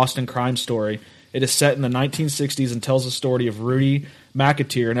classic Boston crime story. It is set in the 1960s and tells the story of Rudy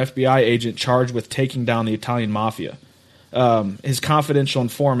McAteer, an FBI agent charged with taking down the Italian mafia. His confidential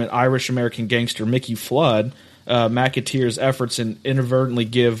informant, Irish-American gangster Mickey Flood, McAteer's efforts inadvertently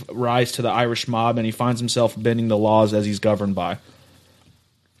give rise to the Irish mob, and he finds himself bending the laws as he's governed by.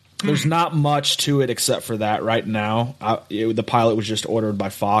 There's not much to it except for that right now. The pilot was just ordered by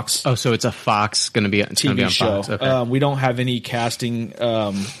Fox. Oh, so it's a Fox going to be TV on show. Fox. Okay. We don't have any casting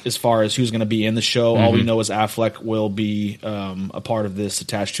as far as who's going to be in the show. All we know is Affleck will be a part of this,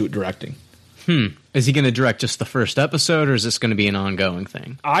 attached to it directing. Is he going to direct just the first episode, or is this going to be an ongoing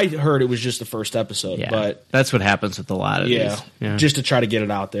thing? I heard it was just the first episode, but that's what happens with a lot of these. Yeah, just to try to get it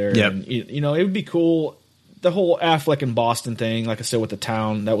out there. Yep. And, it would be cool. The whole Affleck and Boston thing, like I said, with The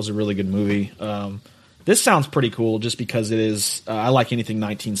Town, that was a really good movie. This sounds pretty cool just because it is. I like anything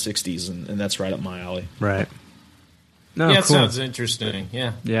 1960s, and that's right up my alley. Right. No, it cool. sounds interesting.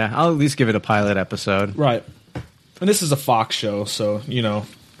 Yeah. Yeah, I'll at least give it a pilot episode. Right. And this is a Fox show, so,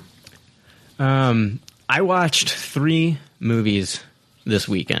 I watched 3 movies this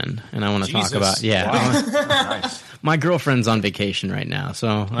weekend, and I want to talk about. Yeah. Wow. Nice. My girlfriend's on vacation right now,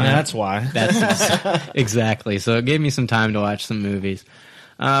 so that's why. That's exactly. So it gave me some time to watch some movies.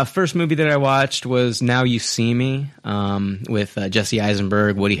 First movie that I watched was Now You See Me with Jesse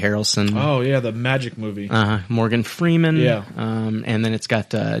Eisenberg, Woody Harrelson. Oh yeah, the Magic movie. Morgan Freeman. Yeah. And then it's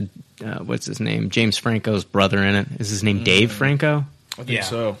got what's his name? James Franco's brother in it. Is his name Dave Franco? I think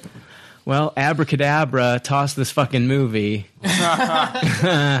so. Well, abracadabra, toss this fucking movie.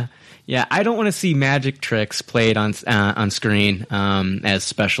 Yeah, I don't want to see magic tricks played on screen as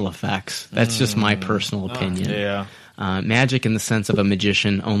special effects. That's just my personal opinion. Yeah. Magic in the sense of a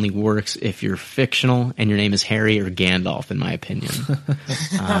magician only works if you're fictional and your name is Harry or Gandalf, in my opinion.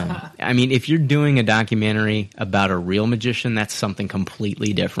 I mean, if you're doing a documentary about a real magician, that's something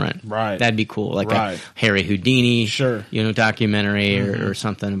completely different. Right. That'd be cool. Like a Harry Houdini, sure, documentary or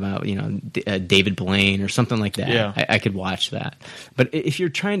something about, David Blaine or something like that. Yeah. I could watch that. But if you're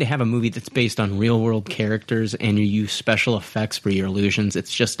trying to have a movie that's based on real world characters and you use special effects for your illusions,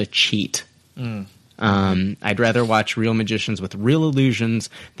 it's just a cheat. I'd rather watch real magicians with real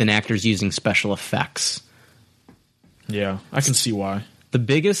illusions than actors using special effects. Yeah, I can see why. The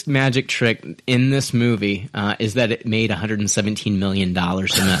biggest magic trick in this movie is that it made $117 million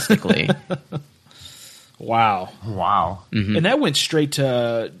domestically. Wow. Mm-hmm. And that went straight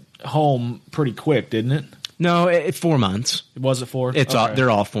to home pretty quick, didn't it? No, 4 months. Was it 4? It's okay.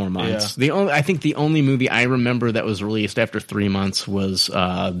 They're all 4 months. Yeah. I think the only movie I remember that was released after 3 months was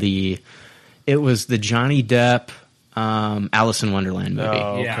It was the Johnny Depp Alice in Wonderland movie.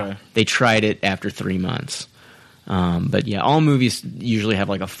 Oh, okay. Yeah. They tried it after 3 months. But yeah, all movies usually have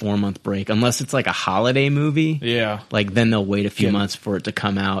like a 4-month break, unless it's like a holiday movie. Yeah. Like then they'll wait a few months for it to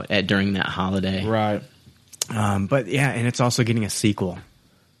come out during that holiday. Right. But yeah, and it's also getting a sequel.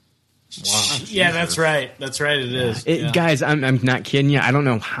 Wow. Yeah, that's right. That's right. It is. Guys, I'm not kidding you. I don't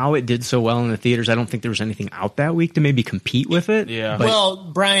know how it did so well in the theaters. I don't think there was anything out that week to maybe compete with it. Yeah. Well,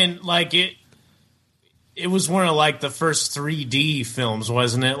 Brian, like it was one of like the first 3D films,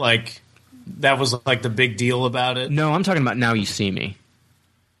 wasn't it? Like that was like the big deal about it. No, I'm talking about Now You See Me.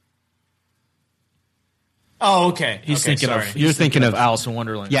 Oh, okay. You're thinking of Alice in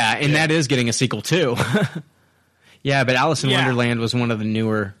Wonderland. Yeah, and that is getting a sequel too. Yeah, but Alice in Wonderland was one of the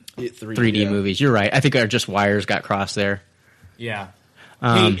newer 3D movies. You're right. I think our just wires got crossed there. Yeah.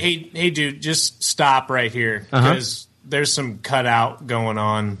 Hey, dude, just stop right here because there's some cutout going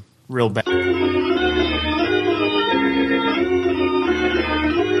on real bad.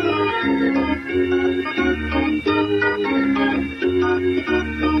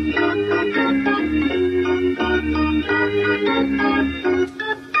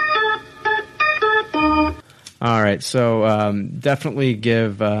 All right, so definitely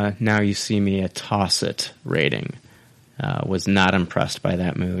give Now You See Me a toss it rating. Was not impressed by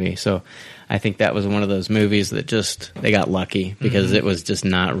that movie. So I think that was one of those movies that just, they got lucky because it was just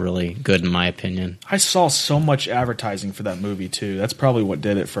not really good in my opinion. I saw so much advertising for that movie too. That's probably what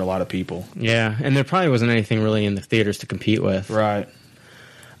did it for a lot of people. Yeah, and there probably wasn't anything really in the theaters to compete with. Right.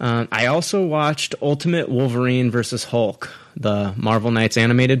 I also watched Ultimate Wolverine vs. Hulk, the Marvel Knights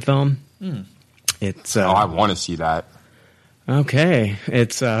animated film. It's I want to see that. Okay.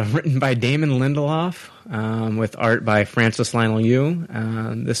 It's written by Damon Lindelof with art by Francis Lionel Yu.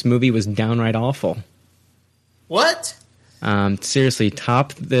 This movie was downright awful. What? Seriously,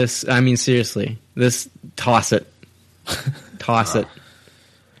 this, toss it. Toss it.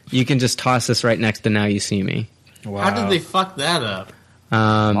 You can just toss this right next to Now You See Me. Wow. How did they fuck that up?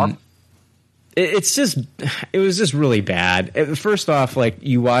 It was just really bad. First off, like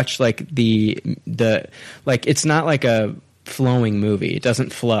you watch like the like it's not like a flowing movie. It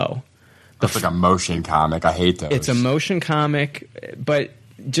doesn't flow. It's like a motion comic. I hate those. It's a motion comic, but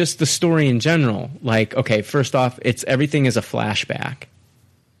just the story in general. Like, okay, first off, everything is a flashback.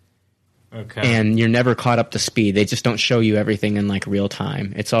 Okay. And you're never caught up to speed. They just don't show you everything in like real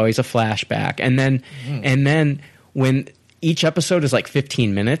time. It's always a flashback. And then when each episode is like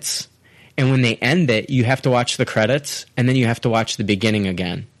 15 minutes, and when they end it, you have to watch the credits, and then you have to watch the beginning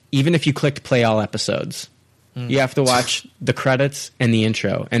again. Even if you clicked play all episodes. You have to watch the credits and the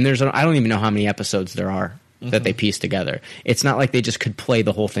intro. And I don't even know how many episodes there are that they piece together. It's not like they just could play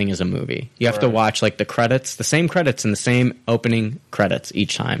the whole thing as a movie. You have to watch like the credits, the same credits and the same opening credits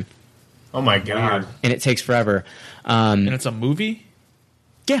each time. Oh my God. And it takes forever. And it's a movie?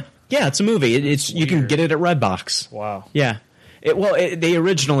 Yeah, it's a movie. You can get it at Redbox. Wow. Yeah. They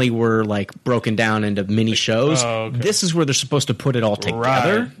originally were like broken down into mini shows. Oh, okay. This is where they're supposed to put it all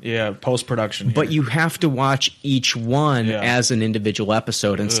together. Right. Yeah, post-production. But you have to watch each one as an individual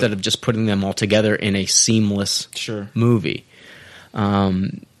episode instead of just putting them all together in a seamless movie.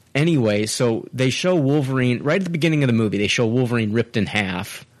 Anyway, so they show Wolverine, right at the beginning of the movie, they show Wolverine ripped in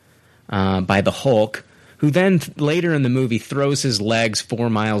half by the Hulk, who then later in the movie throws his legs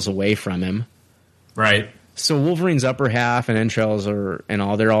 4 miles away from him. Right. So Wolverine's upper half and entrails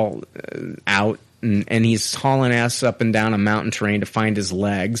they're all out, and he's hauling ass up and down a mountain terrain to find his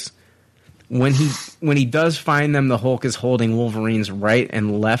legs. When he does find them, the Hulk is holding Wolverine's right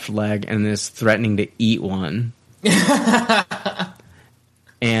and left leg and is threatening to eat one.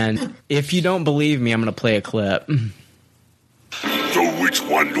 And if you don't believe me, I'm going to play a clip. So which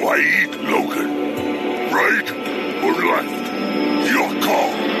one do I eat, Logan? Right or left? Your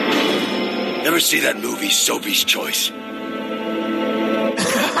call. Ever see that movie, Sophie's Choice? 3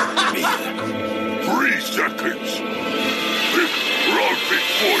 seconds. We're all big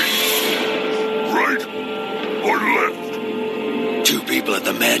boys. Right or left? 2 people at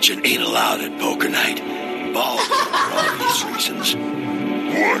the mansion ain't allowed at poker night. Bald for obvious reasons.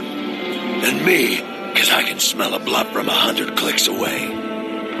 What? And me, because I can smell a bluff from 100 clicks away. 2.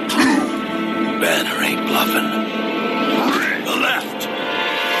 Banner ain't bluffing. 3. The left.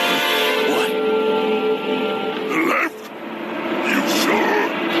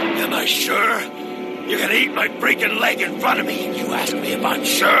 Am I sure? You can eat my freaking leg in front of me and you ask me if I'm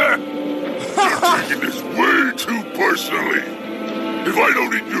sure? You're taking this way too personally. If I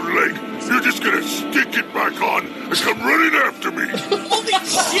don't eat your leg, you're just gonna stick it back on and come running after me. Holy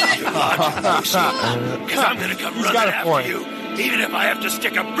shit! Because I'm gonna come running after you, even if I have to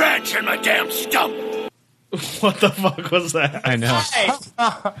stick a branch in my damn stump. What the fuck was that? I know.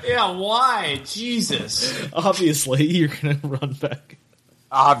 Yeah, why? Jesus. Obviously, you're gonna run back.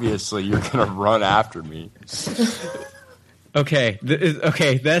 Obviously, you're going to run after me. Okay,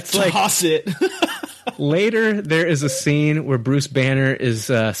 that's like... Toss it. Later, there is a scene where Bruce Banner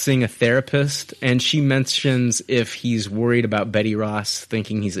is seeing a therapist, and she mentions if he's worried about Betty Ross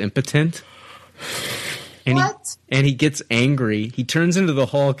thinking he's impotent. And he gets angry. He turns into the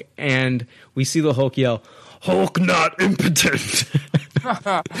Hulk, and we see the Hulk yell, "Hulk not impotent."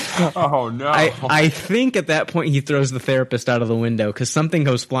 Oh, no. I think at that point he throws the therapist out of the window because something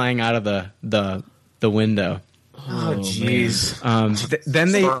goes flying out of the window. Oh, jeez.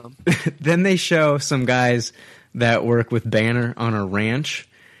 Then they show some guys that work with Banner on a ranch,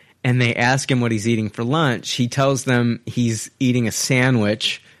 and they ask him what he's eating for lunch. He tells them he's eating a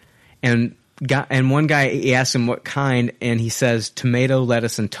sandwich, and one guy, he asks him what kind, and he says tomato,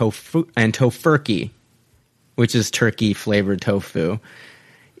 lettuce, and tofurkey, which is turkey flavored tofu.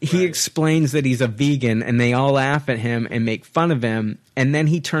 He explains that he's a vegan, and they all laugh at him and make fun of him, and then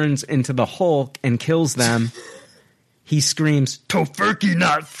he turns into the Hulk and kills them. He screams, "Tofurkey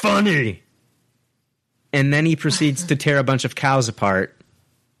not funny!" And then he proceeds to tear a bunch of cows apart.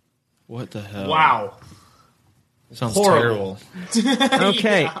 What the hell? Wow. Sounds Horrible. terrible.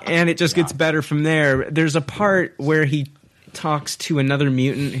 Okay, and it just gets better from there. There's a part where he talks to another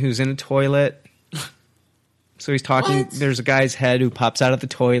mutant who's in a toilet. So he's talking. What? There's a guy's head who pops out of the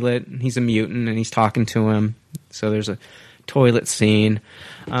toilet. And he's a mutant, and he's talking to him. So there's a toilet scene.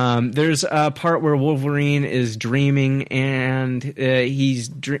 There's a part where Wolverine is dreaming, and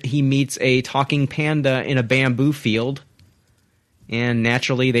he meets a talking panda in a bamboo field, and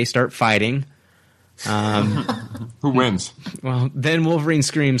naturally they start fighting. Who wins? Well, then Wolverine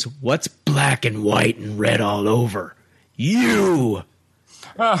screams, "What's black and white and red all over? You!"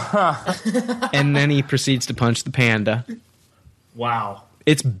 And then he proceeds to punch the panda. Wow.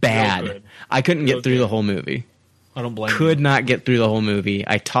 It's bad. Real good. I couldn't get Real through good. the whole movie. I don't blame Could you. not get through the whole movie.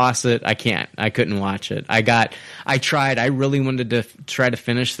 I toss it. I can't. I couldn't watch it. I tried. I really wanted to try to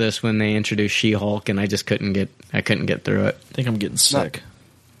finish this when they introduced She-Hulk, and I just couldn't get through it. I think I'm getting sick.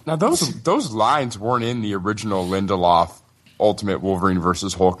 Now those lines weren't in the original Lindelof Ultimate Wolverine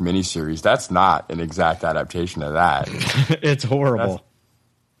vs. Hulk miniseries. That's not an exact adaptation of that. It's horrible.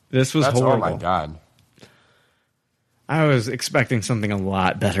 This was horrible. Oh my god. I was expecting something a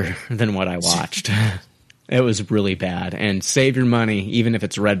lot better than what I watched. It was really bad. And save your money, even if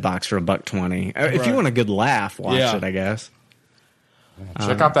it's Redbox for $1.20. If you want a good laugh, watch it, I guess.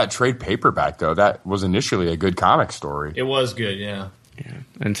 Check out that trade paperback, though. That was initially a good comic story. It was good, yeah.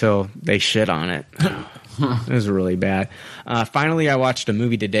 Until they shit on it. It was really bad. Finally, I watched a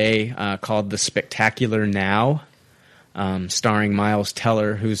movie today called The Spectacular Now, starring Miles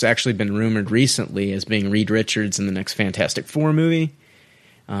Teller, who's actually been rumored recently as being Reed Richards in the next Fantastic Four movie.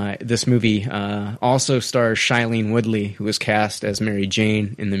 This movie also stars Shailene Woodley, who was cast as Mary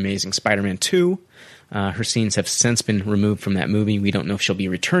Jane in The Amazing Spider-Man 2. Her scenes have since been removed from that movie. We don't know if she'll be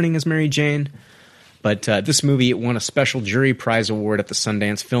returning as Mary Jane. But this movie won a special jury prize award at the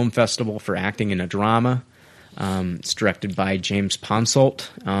Sundance Film Festival for acting in a drama. It's directed by James Ponsoldt.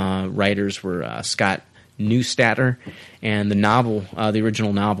 Writers were Scott Neustadter. And the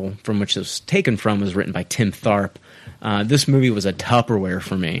original novel from which it was taken from was written by Tim Tharp. This movie was a Tupperware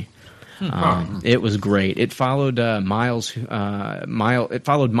for me. It was great. It followed Miles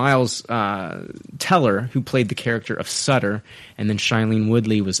Teller, who played the character of Sutter, and then Shailene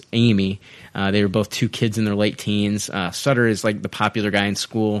Woodley was Amy. They were both two kids in their late teens. Sutter is like the popular guy in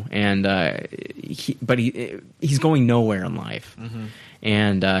school, and he's going nowhere in life. Mm-hmm.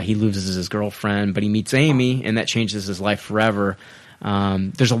 And he loses his girlfriend, but he meets Amy, and that changes his life forever.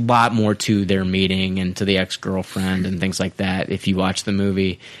 There's a lot more to their meeting and to the ex-girlfriend and things like that if you watch the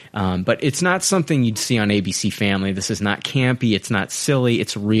movie. But it's not something you'd see on ABC Family. This is not campy. It's not silly.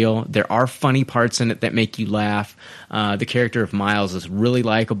 It's real. There are funny parts in it that make you laugh. The character of Miles is really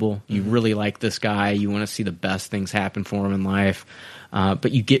likable. You really like this guy. You want to see the best things happen for him in life. But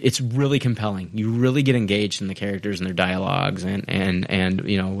it's really compelling. You really get engaged in the characters and their dialogues and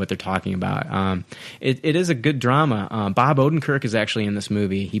you know what they're talking about. It is a good drama. Bob Odenkirk is actually in this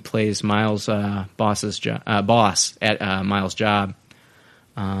movie. He plays Miles' boss at Miles' job.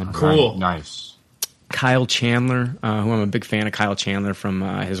 Cool. Nice. Kyle Chandler, who I'm a big fan of Kyle Chandler from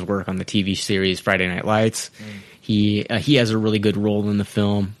his work on the TV series Friday Night Lights. He has a really good role in the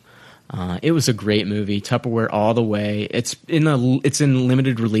film. It was a great movie, Tupperware all the way. It's in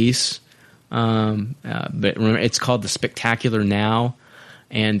limited release, but remember, it's called The Spectacular Now.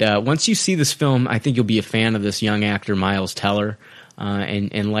 And once you see this film, I think you'll be a fan of this young actor Miles Teller.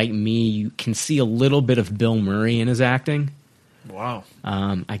 And like me, you can see a little bit of Bill Murray in his acting. Wow.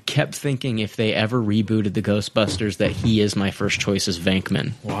 I kept thinking if they ever rebooted the Ghostbusters that he is my first choice as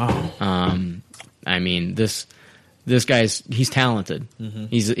Venkman. Wow. I mean, this this he's talented. Mm-hmm.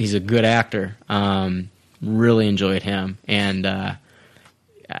 He's a good actor. Really enjoyed him, and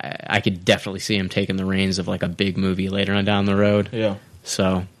I could definitely see him taking the reins of like a big movie later on down the road. Yeah.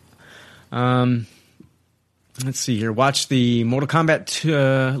 So, let's see here. Watch the Mortal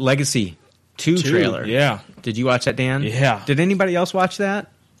Kombat Legacy 2 trailer. Yeah. Did you watch that, Dan? Yeah. Did anybody else watch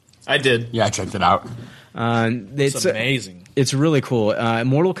that? I did. Yeah, I checked it out. It's amazing. It's really cool.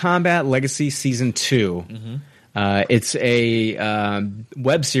 Mortal Kombat Legacy Season 2. Mm-hmm. It's a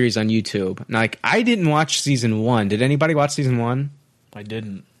web series on YouTube. Now, like, I didn't watch Season 1. Did anybody watch Season 1? I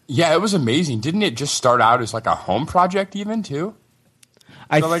didn't. Yeah, it was amazing. Didn't it just start out as like a home project even, too?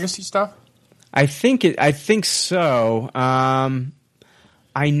 The Legacy stuff? I think so.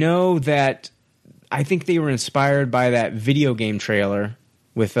 I know that I think they were inspired by that video game trailer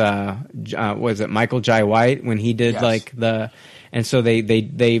with was it Michael Jai White when he did and so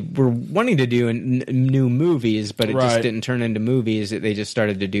they were wanting to do new movies, but it just didn't turn into movies. They just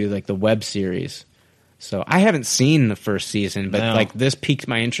started to do like the web series. So I haven't seen the first season, but like this piqued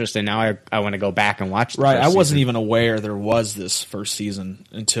my interest, and now I want to go back and watch the first I wasn't season. even aware there was this first season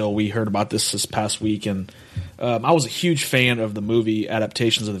until we heard about this past week, and I was a huge fan of the movie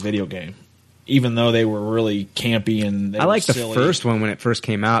adaptations of the video game, even though they were really campy and I liked the silly. first one when it first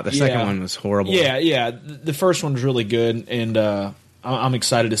came out. The second one was horrible. Yeah. The first one was really good, and I'm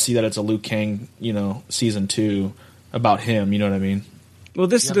excited to see that it's a Liu Kang, season 2 about him. You know what I mean? Well,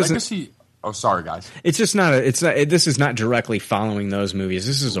 this doesn't. Legacy. Oh, sorry, guys. It's just not. This is not directly following those movies.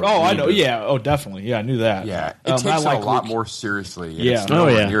 This is a. Oh, I know. Yeah. Oh, definitely. Yeah, I knew that. Yeah, it takes it a lot more seriously. And Yeah. It's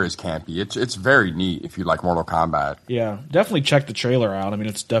nowhere near as campy. It's very neat if you like Mortal Kombat. Yeah, definitely check the trailer out. I mean,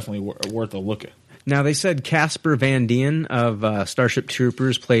 it's definitely worth a look at. Now they said Casper Van Dien of Starship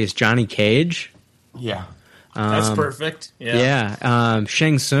Troopers plays Johnny Cage. Yeah. That's perfect. Yeah.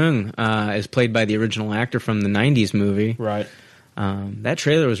 Shang Tsung is played by the original actor from the '90s movie. Right. That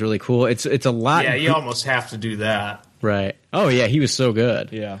trailer was really cool. It's a lot. Yeah, you almost have to do that. Right. Oh yeah, he was so good.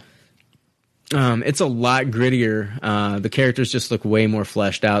 Yeah. It's a lot grittier. The characters just look way more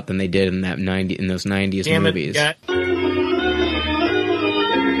fleshed out than they did in those '90s Damn movies. It,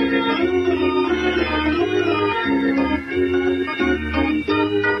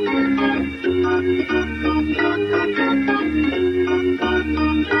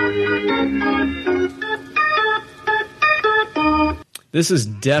 This is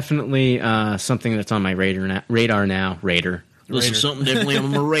definitely something that's on my radar now. This is something definitely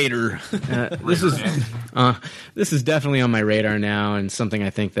on my radar. This is definitely on my radar now, and something I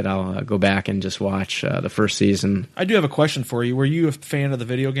think that I'll go back and just watch the first season. I do have a question for you. Were you a fan of the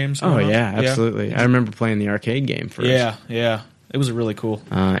video games? Oh yeah, absolutely. I remember playing the arcade game first. Yeah. It was really cool.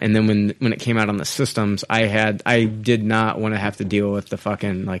 And then when it came out on the systems, I did not want to have to deal with the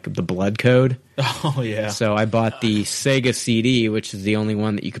fucking the blood code. Oh yeah. So I bought the Sega CD, which is the only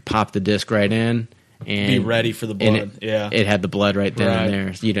one that you could pop the disc right in and be ready for the blood. It had the blood right then and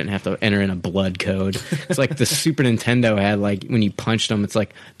there. So you didn't have to enter in a blood code. It's like the Super Nintendo had when you punched them, it's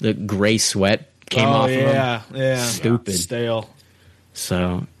like the gray sweat came off of them. Yeah. Stupid. Stale.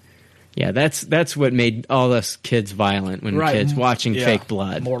 So. Yeah, that's what made all us kids violent when kids watching fake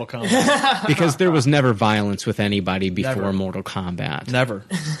blood. Mortal Kombat. Because there was never violence with anybody before Mortal Kombat. Never.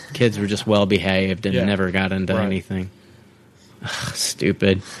 Kids were just well behaved and never got into anything. Ugh,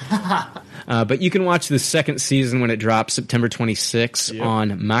 stupid. But you can watch the second season when it drops September 26th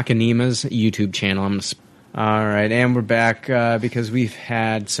on Makanima's YouTube channel. All right, and we're back because we've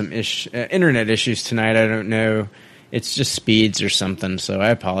had some internet issues tonight. I don't know. It's just speeds or something, so I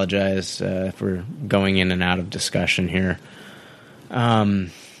apologize for going in and out of discussion here.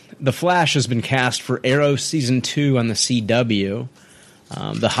 The Flash has been cast for Arrow Season 2 on the CW.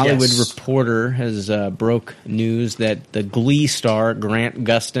 The Hollywood Reporter has broke news that the Glee star Grant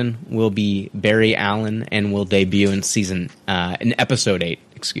Gustin will be Barry Allen and will debut in Episode 8.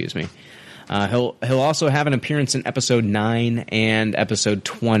 Excuse me. He'll also have an appearance in Episode 9 and Episode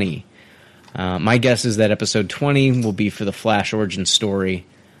 20. My guess is that Episode 20 will be for the Flash origin story.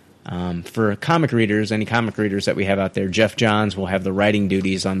 For comic readers, any comic readers that we have out there, Jeff Johns will have the writing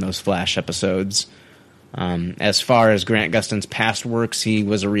duties on those Flash episodes. As far as Grant Gustin's past works, he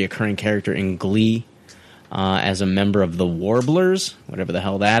was a reoccurring character in Glee as a member of the Warblers, whatever the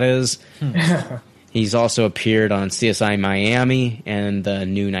hell that is. He's also appeared on CSI Miami and the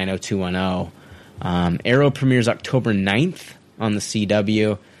new 90210. Arrow premieres October 9th on the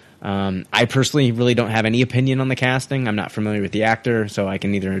CW. I personally really don't have any opinion on the casting. I'm not familiar with the actor, so I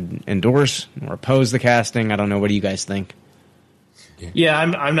can neither endorse or oppose the casting. I don't know. What do you guys think? Yeah,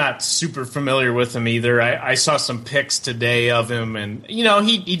 I'm not super familiar with him either. I saw some pics today of him, and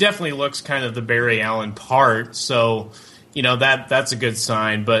he definitely looks kind of the Barry Allen part. So that's a good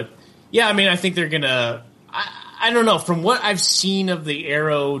sign. But yeah, I mean, I think they're gonna. I don't know. From what I've seen of the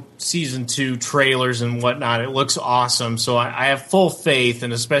Arrow season 2 trailers and whatnot, it looks awesome. So I have full faith,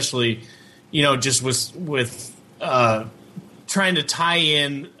 and especially just with trying to tie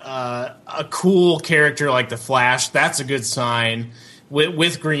in a cool character like the Flash. That's a good sign.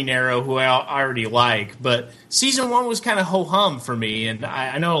 With Green Arrow, who I already like. But season 1 was kind of ho-hum for me, and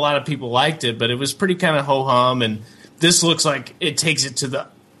I know a lot of people liked it, but it was pretty kind of ho-hum, and this looks like it takes it to the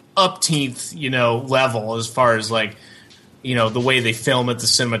upteenth, level as far as, like, the way they film it, the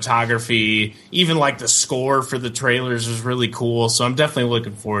cinematography, even, like, the score for the trailers is really cool, so I'm definitely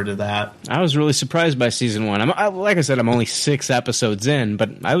looking forward to that. I was really surprised by season 1. Like I said, I'm only 6 episodes in,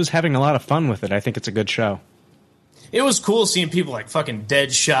 but I was having a lot of fun with it. I think it's a good show. It was cool seeing people like fucking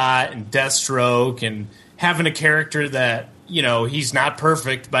Deadshot and Deathstroke and having a character that, he's not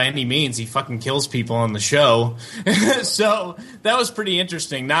perfect by any means. He fucking kills people on the show. So that was pretty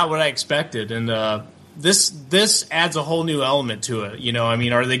interesting. Not what I expected. And this adds a whole new element to it. I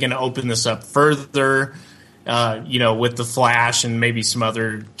mean, are they going to open this up further, with the Flash and maybe some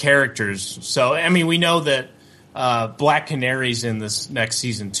other characters? So, I mean, we know that Black Canary's in this next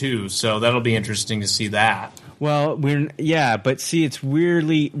season too. So that'll be interesting to see that. Well, but see, it's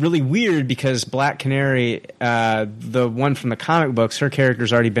really weird because Black Canary, the one from the comic books, her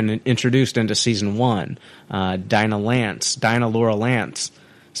character's already been introduced into season 1, Dinah Laura Lance.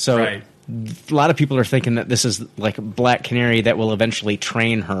 So right. A lot of people are thinking that this is like Black Canary that will eventually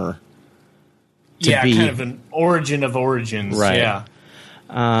train her. Kind of an origin of origins. Right. Yeah.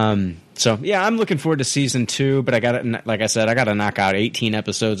 So yeah, I'm looking forward to season 2, but I got to knock out 18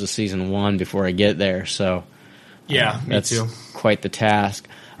 episodes of season 1 before I get there. So. Yeah, me that's too. Quite the task.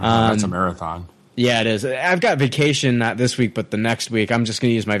 That's a marathon. Yeah, it is. I've got vacation not this week, but the next week. I'm just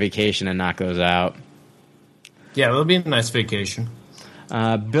going to use my vacation and knock those out. Yeah, it'll be a nice vacation.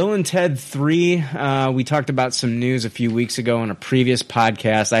 Bill and Ted 3. We talked about some news a few weeks ago on a previous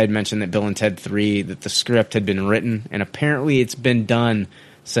podcast. I had mentioned that Bill and Ted 3, that the script had been written, and apparently it's been done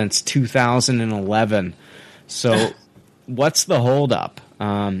since 2011. So what's the holdup?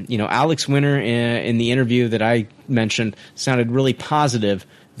 Alex Winter in the interview that I mentioned sounded really positive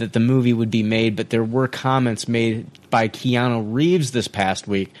that the movie would be made, but there were comments made by Keanu Reeves this past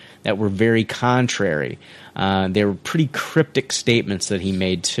week that were very contrary. They were pretty cryptic statements that he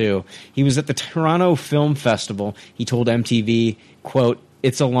made, too. He was at the Toronto Film Festival. He told MTV, quote,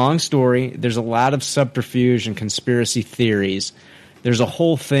 "It's a long story. There's a lot of subterfuge and conspiracy theories. There's a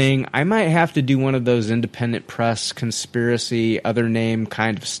whole thing. I might have to do one of those independent press conspiracy, other name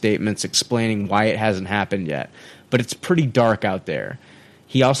kind of statements explaining why it hasn't happened yet. But it's pretty dark out there."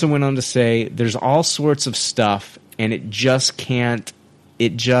 He also went on to say, there's all sorts of stuff, and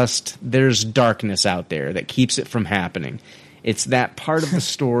there's darkness out there that keeps it from happening. It's that part of the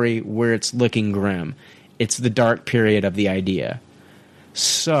story where it's looking grim. It's the dark period of the idea.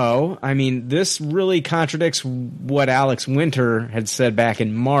 So, I mean, this really contradicts what Alex Winter had said back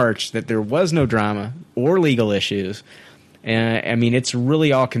in March, that there was no drama or legal issues. I mean, it's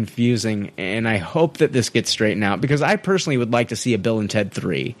really all confusing, and I hope that this gets straightened out, because I personally would like to see a Bill and Ted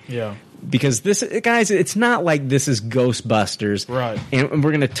 3. Yeah. Because this, guys, it's not like this is Ghostbusters, right? And we're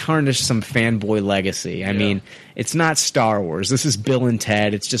going to tarnish some fanboy legacy. I mean, it's not Star Wars. This is Bill and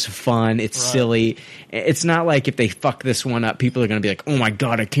Ted. It's just fun. It's silly. It's not like if they fuck this one up, people are going to be like, "Oh my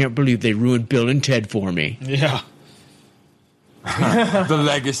god, I can't believe they ruined Bill and Ted for me." Yeah. The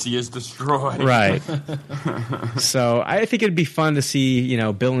legacy is destroyed. Right. So I think it'd be fun to see,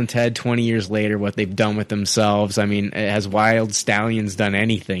 Bill and Ted 20 years later, what they've done with themselves. I mean, has Wild Stallions done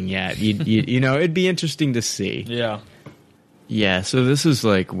anything yet? It'd be interesting to see. Yeah. Yeah, so this is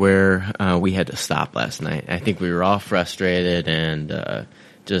like where we had to stop last night. I think we were all frustrated and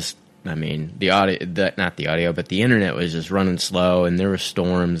not the audio, but the internet was just running slow, and there were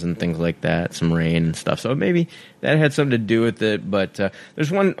storms and things like that, some rain and stuff. So maybe that had something to do with it. But there's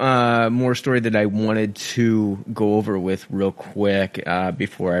one more story that I wanted to go over with real quick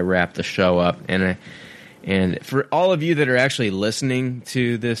before I wrap the show up. And for all of you that are actually listening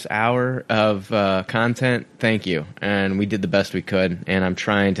to this hour of content, thank you. And we did the best we could, and I'm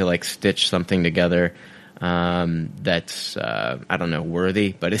trying to stitch something together that's I don't know,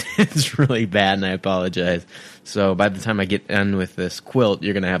 worthy, but it's really bad, and I apologize. So by the time I get done with this quilt,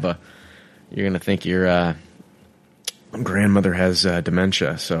 you're gonna think your grandmother has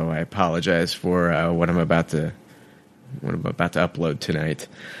dementia. So I apologize for what I'm about to what I'm about to upload tonight.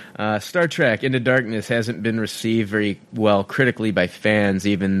 Star Trek Into Darkness hasn't been received very well critically by fans,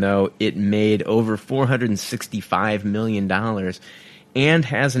 even though it made over $465 million and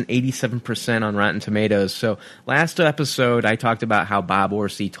has an 87% on Rotten Tomatoes. So last episode, I talked about how Bob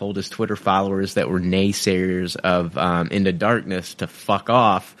Orsi told his Twitter followers that were naysayers of Into Darkness to fuck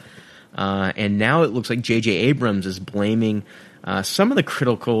off. And now it looks like J.J. Abrams is blaming some of the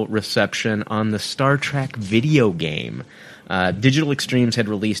critical reception on the Star Trek video game. Digital Extremes had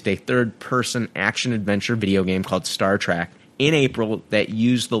released a third-person action-adventure video game called Star Trek in April that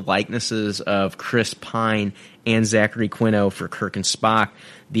used the likenesses of Chris Pine and Zachary Quino for Kirk and Spock.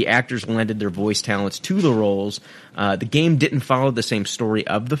 The actors lended their voice talents to the roles. The game didn't follow the same story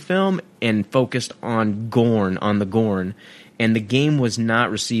of the film and focused on the Gorn, and the game was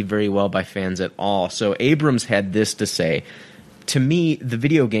not received very well by fans at all. So Abrams had this to say: to me, the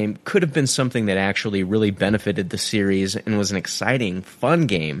video game could have been something that actually really benefited the series and was an exciting, fun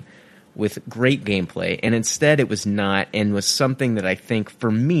game with great gameplay, and instead it was not, and was something that I think, for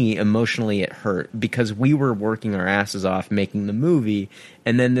me, emotionally it hurt, because we were working our asses off making the movie,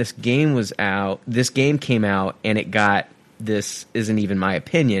 and then this game came out, and it got, this isn't even my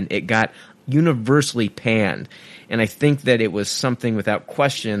opinion, it got universally panned, and I think that it was something without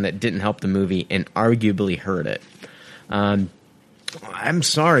question that didn't help the movie and arguably hurt it. I'm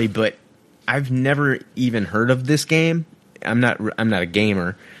sorry, but I've never even heard of this game. I'm not a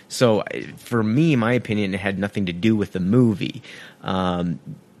gamer, so for me, my opinion, it had nothing to do with the movie.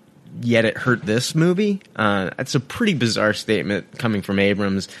 Yet it hurt this movie. That's a pretty bizarre statement coming from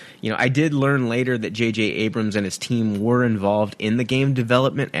Abrams. I did learn later that J.J. Abrams and his team were involved in the game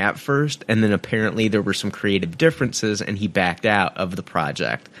development at first, and then apparently there were some creative differences, and he backed out of the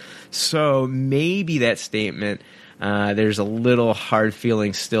project. So maybe that statement, there's a little hard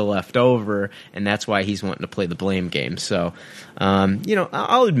feeling still left over, and that's why he's wanting to play the blame game. So,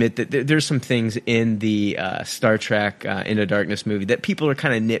 I'll admit that there's some things in the Star Trek Into Darkness movie that people are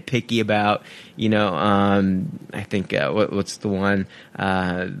kind of nitpicky about. I think, what's the one?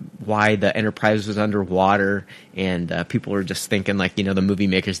 Why the Enterprise was underwater, and people are just thinking, the movie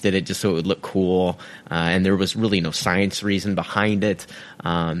makers did it just so it would look cool, and there was really no science reason behind it.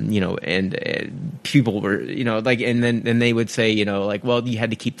 And people were, and then they would say, well, you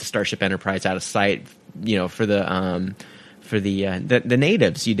had to keep the Starship Enterprise out of sight, for the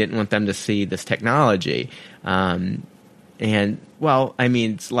natives. You didn't want them to see this technology. And, well, I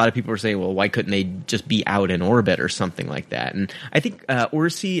mean, a lot of people are saying, well, why couldn't they just be out in orbit or something like that? And I think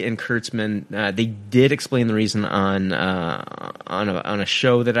Orsi and Kurtzman, they did explain the reason on a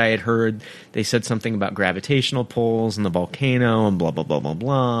show that I had heard. They said something about gravitational pulls and the volcano and blah, blah, blah, blah,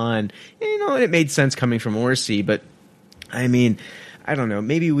 blah. And, it made sense coming from Orsi, but, I mean, I don't know.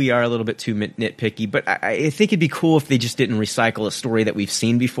 Maybe we are a little bit too nitpicky, but I think it'd be cool if they just didn't recycle a story that we've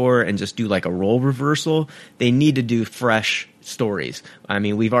seen before and just do like a role reversal. They need to do fresh stories. I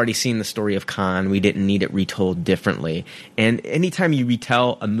mean, we've already seen the story of Khan. We didn't need it retold differently. And anytime you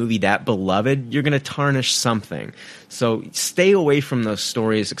retell a movie that beloved, you're going to tarnish something. So stay away from those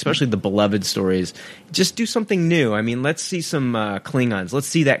stories, especially the beloved stories. Just do something new. I mean, let's see some Klingons. Let's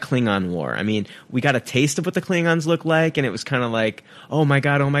see that Klingon war. I mean, we got a taste of what the Klingons look like, and it was kind of like, oh my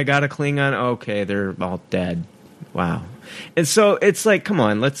god, a Klingon. Okay, they're all dead. Wow. And so it's like, come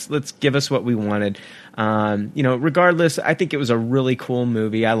on, let's give us what we wanted. Regardless, I think it was a really cool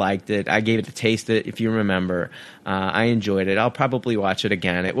movie. I liked it. I gave it a taste it, if you remember. I enjoyed it. I'll probably watch it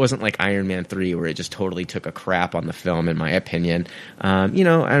again. It wasn't like Iron Man 3 where it just totally took a crap on the film, in my opinion. Some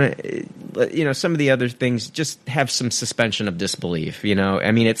of the other things just have some suspension of disbelief.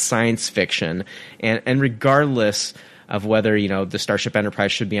 I mean, it's science fiction, and regardless of whether, the Starship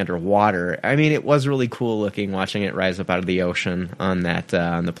Enterprise should be underwater. I mean, it was really cool looking, watching it rise up out of the ocean on that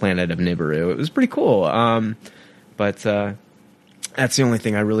on the planet of Nibiru. It was pretty cool. But that's the only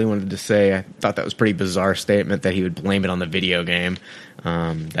thing I really wanted to say. I thought that was a pretty bizarre statement that he would blame it on the video game.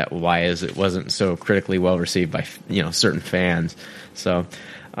 It wasn't so critically well received by certain fans. So,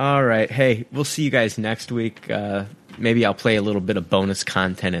 all right, hey, we'll see you guys next week. Maybe I'll play a little bit of bonus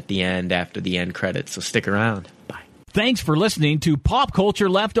content at the end after the end credits. So stick around. Bye. Thanks for listening to Pop Culture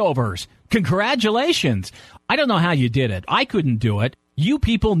Leftovers. Congratulations! I don't know how you did it. I couldn't do it. You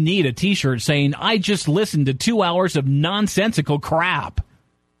people need a t-shirt saying, I just listened to 2 hours of nonsensical crap.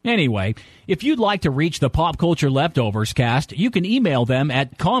 Anyway, if you'd like to reach the Pop Culture Leftovers cast, you can email them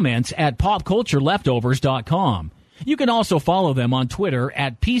at comments@popcultureleftovers.com. You can also follow them on Twitter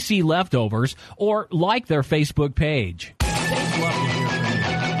at PC Leftovers or like their Facebook page.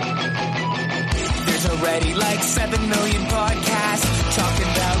 There's already like 7 million podcasts talking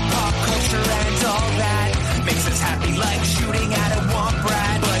about pop culture and all that makes us happy like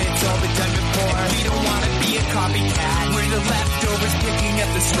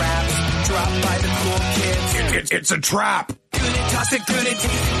scraps dropped by the cool kids. It's a trap. Good and toss it, good and taste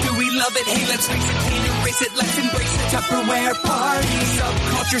it. Do we love it? Hey, let's face it, can't erase it. Let's embrace the Tupperware party.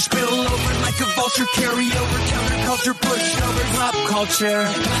 Subculture spill over like a vulture. Carry over, counterculture, pushover, pop culture,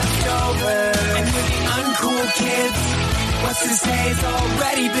 leftover. And we're the uncool kids. What's to say's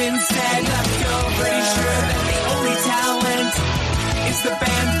already been said. Leftover. Pretty sure that the only talent is the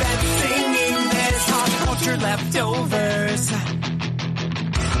band that's singing this. Pop culture leftovers.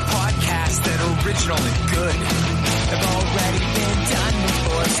 Podcasts that are original and good have already been done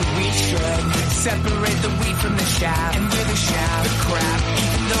before, so we should separate the wheat from the chaff. And we're the chaff, the crap,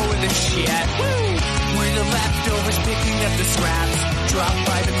 even though we're the shit. Woo! We're the leftovers picking up the scraps dropped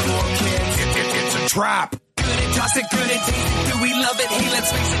by the cool kids. It's a trap. Good and toss it, good and taste it. Do we love it? Hey,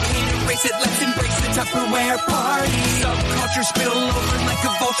 let's face it, can't erase it. Let's embrace the Tupperware party. Subculture spill over like a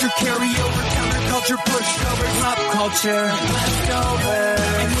vulture. Carry over, counterculture, pushover, pop culture, leftover.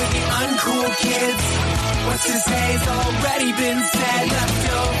 And we're the uncool kids. What's to say's already been said.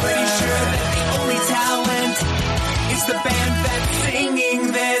 Leftover. Pretty sure that the only talent is the band that's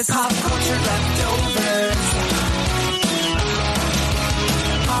singing this. Pop culture leftovers.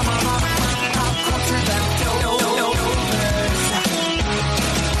 Pop culture leftovers.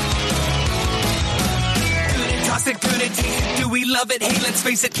 Good and toss it, good and taste it. Do we love it? Hey, let's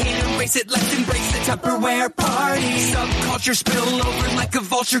face it, can't erase it. Let's embrace the Tupperware party. Subculture spill over like a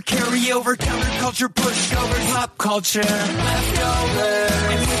vulture. Carry over, counterculture, pushover, pop culture, leftover.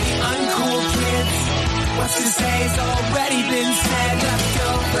 And we're the uncool kids. What's to say's already been said.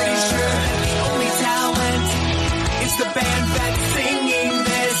 Leftover. Pretty sure that the only talent is the band that's singing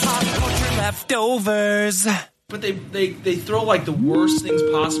this. Pop culture leftovers. But they throw like the worst things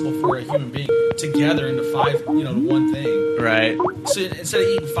possible for a human being together into five, to one thing. Right. So instead of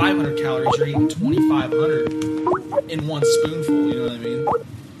eating 500 calories, you're eating 2,500 in one spoonful. You know what I mean?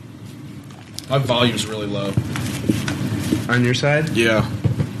 My volume's really low. On your side? Yeah.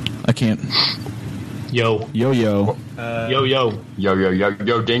 I can't. Yo. Yo. Yo.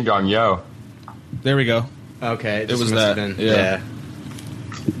 Yo, ding dong, yo. There we go. Okay. It was that. Yeah.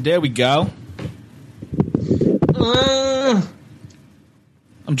 There we go.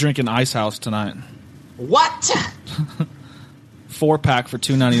 I'm drinking Ice House tonight. What? 4-pack for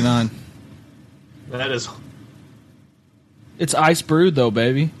 $2.99. That is. It's ice brewed though,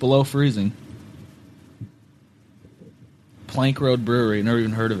 baby, below freezing. Plank Road Brewery. Never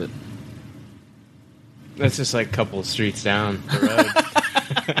even heard of it. That's just like a couple of streets down the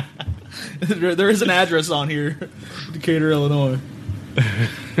road. There is an address on here, Decatur, Illinois.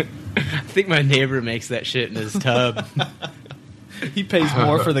 I think my neighbor makes that shit in his tub. He pays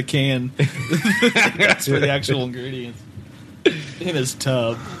more for the can that's for the actual ingredients in his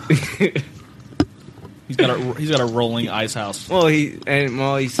tub. He's got a rolling ice house. Well, he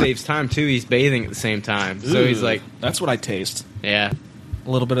saves time too. He's bathing at the same time, so he's like, that's what I taste. Yeah, a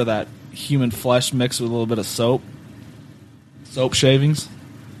little bit of that human flesh mixed with a little bit of soap shavings.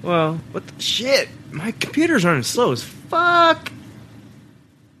 Well, what the shit? My computers aren't slow as fuck.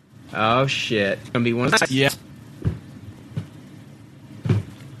 Oh shit! Gonna be one. Yeah.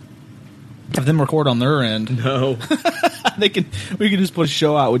 Have them record on their end. No. We can just put a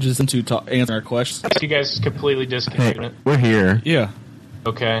show out with just them two answering our questions. You guys completely disconnected it. We're here. Yeah.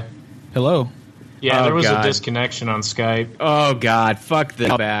 Okay. Hello. Yeah, there was a disconnection on Skype. Oh god, fuck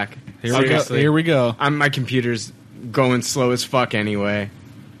this back. Here we go. My computer's going slow as fuck anyway.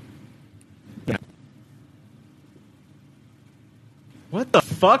 What the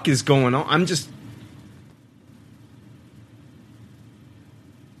fuck is going on? I'm just...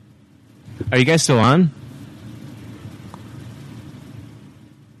 Are you guys still on?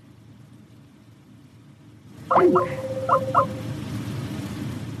 What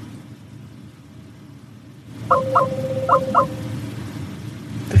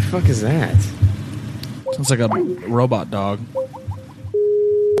the fuck is that? Sounds like a robot dog. What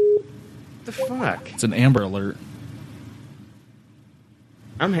the fuck? It's an Amber Alert.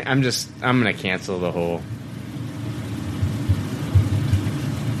 I'm gonna cancel the whole...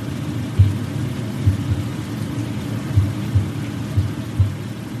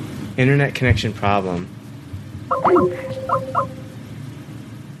 Internet connection problem.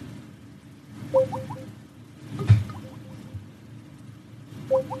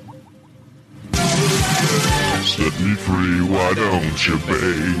 Set me free, why don't you,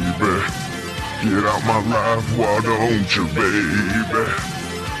 baby? Get out my life, why don't you, baby?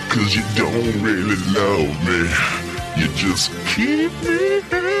 'Cause you don't really love me. You just keep me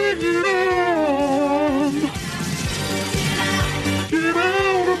hanging on. Get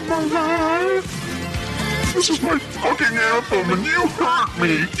out of my life. This is my fucking anthem, and you hurt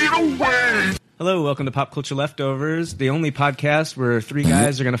me. Get away. Hello, welcome to Pop Culture Leftovers, the only podcast where three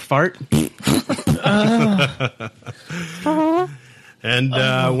guys are going to fart. And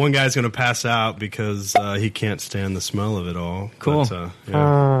one guy's going to pass out because he can't stand the smell of it all. Cool. But,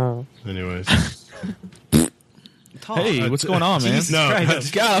 yeah. Anyways. Hey, what's going on, man? No,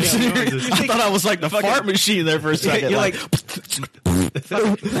 God, I thought I was like the fart machine there for a second. You're like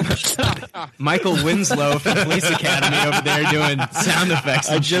Michael Winslow from Police Academy over there doing sound effects.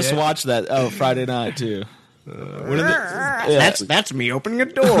 I just watched that Friday night too. That's me opening a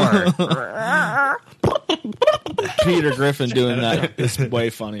door. Peter Griffin doing that is way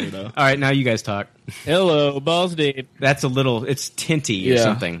funnier though. All right, now you guys talk. Hello, Balls Deep. That's a little. It's tinty or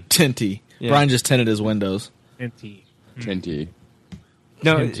something. Tinty. Yeah. Brian just tinted his windows. Tinty.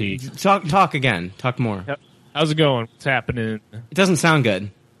 No, Tinty. talk again. Talk more. Yep. How's it going? What's happening? It doesn't sound good.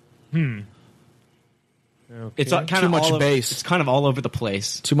 Okay. It's kind Too of much bass. It's kind of all over the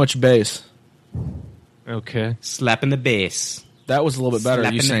place. Too much bass. Okay. Slapping the bass. That was a little bit better.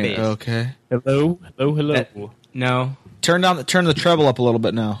 Slapping You the saying bass. okay? Hello. No. Turn the treble up a little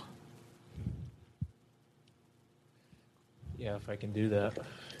bit now. Yeah, if I can do that.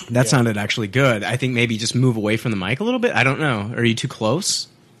 That sounded actually good. I think maybe just move away from the mic a little bit. I don't know. Are you too close?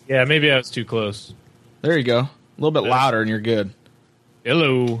 Yeah, maybe I was too close. There you go. A little bit louder and you're good.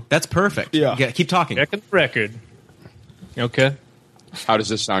 Hello. That's perfect. Yeah. Keep talking. Checking the record. Okay. How does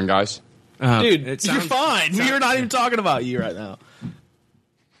this sound, guys? Dude, it you're sounds- fine. We're not even talking about you right now.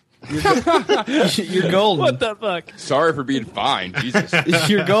 You're golden. What the fuck? Sorry for being fine. Jesus.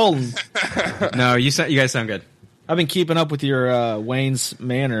 You're golden. No, you guys sound good. I've been keeping up with your Wayne's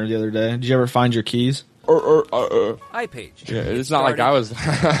Manor the other day. Did you ever find your keys? iPage. Yeah, it's not like I was.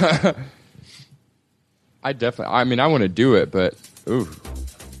 I want to do it, but ooh,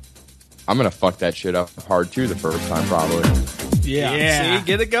 I'm gonna fuck that shit up hard too the first time probably. Yeah. See,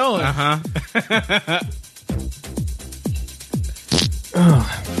 get it going.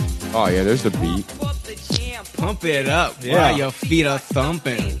 Oh yeah, there's the beat. Pump it up Yeah. while your feet are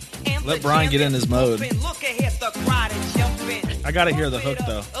thumping. Let Brian get in his mode. I gotta hear the hook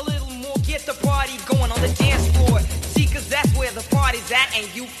though. A little more, get the party going on the dance floor. See, cause that's where the party's at, and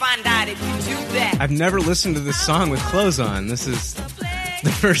you find out if you do that. I've never listened to this song with clothes on. This is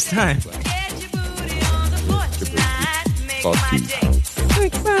the first time.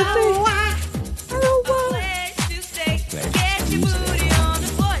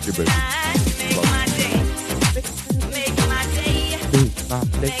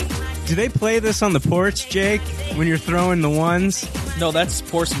 Do they play this on the porch, Jake, when you're throwing the ones? No, that's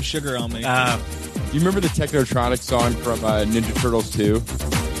Pour Some Sugar on Me. You remember the Technotronic song from Ninja Turtles 2?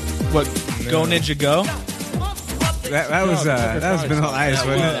 What? Go Ninja Go? That was Vanilla Ice,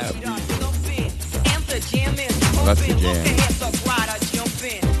 wasn't it? Oh, that's the jam.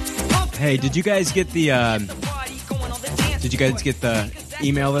 Hey, did you guys get the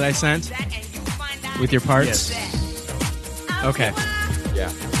email that I sent with your parts? Yes. Okay.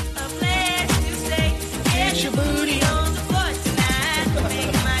 Yeah. Get your booty on the floor tonight.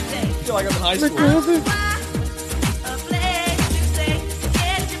 Make my day. I feel like I'm in high school.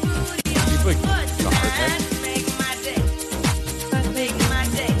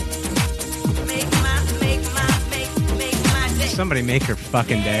 Somebody make her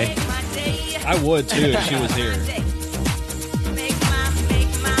fucking day. I would too if she was here.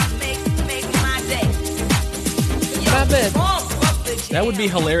 That would be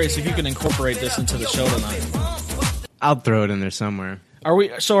hilarious if you could incorporate this into the show tonight. I'll throw it in there somewhere. Are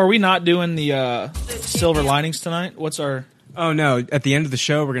we not doing the Silver Linings tonight? What's our... Oh no! At the end of the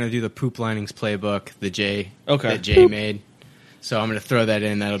show, we're gonna do the Poop Linings playbook that Jay made. So I'm gonna throw that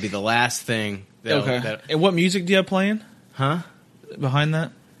in. That'll be the last thing. And what music do you have playing? Huh? Behind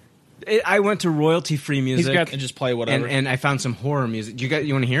that? I went to royalty-free music and just play whatever. and I found some horror music.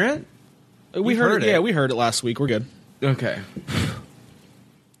 You want to hear it? We heard it. Yeah, we heard it last week. We're good. Okay.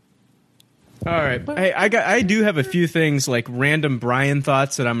 All right. Hey, I do have a few things like random Brian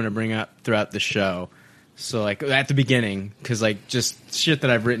thoughts that I'm going to bring up throughout the show. So like at the beginning, because like just shit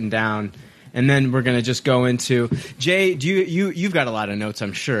that I've written down, and then we're going to just go into Jay. Do you've got a lot of notes?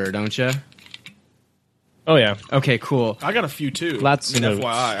 I'm sure, don't you? Oh yeah. Okay. Cool. I got a few too. Lots of notes.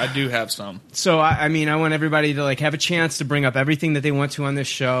 FYI, I do have some. So I want everybody to like have a chance to bring up everything that they want to on this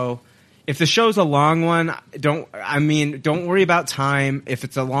show. If the show's a long one, don't worry about time. If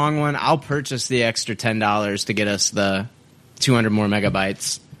it's a long one, I'll purchase the extra $10 to get us the 200 more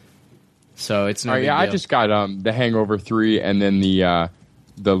megabytes. So it's no big deal. I just got The Hangover 3 and then the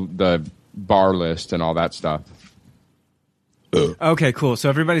bar list and all that stuff. Okay, cool. So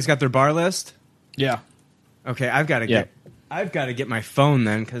everybody's got their bar list? Yeah. Okay, I've got to Yeah. get my phone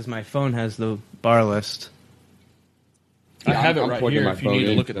then, because my phone has the bar list. I have it I'm right plugging here my if you phone need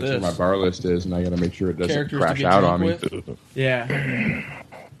to in. look at That's this. where my bar list is, and I got to make sure it doesn't Characters to crash get out drunk on me. with. Yeah.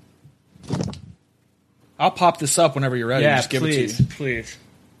 I'll pop this up whenever you're ready. Yeah, Just give please, it to you. please.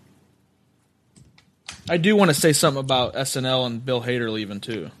 I do want to say something about SNL and Bill Hader leaving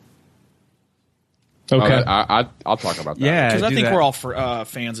too. Okay. I'll talk about that. Yeah, Because I do think that. we're all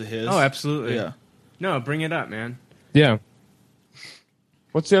fans of his. Oh, absolutely. Yeah. No, bring it up, man. Yeah.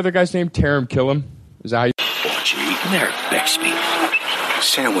 What's the other guy's name? Taram Killam? Is that how you... What you eating there, Bixby?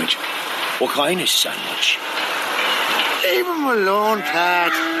 Sandwich. What kind of sandwich? Leave him alone,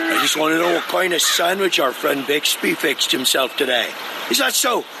 Pat. I just want to know what kind of sandwich our friend Bixby fixed himself today. Is that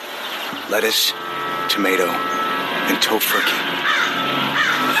so? Lettuce, tomato, and tofurkey.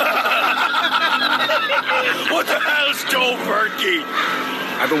 What the hell's tofurkey?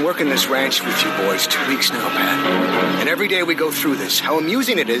 I've been working this ranch with you boys 2 weeks now, Pat. And every day we go through this, how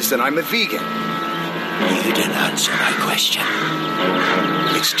amusing it is that I'm a vegan. You didn't answer my question.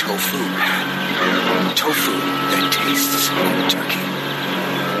 It's tofu, Pat. Tofu that tastes like turkey.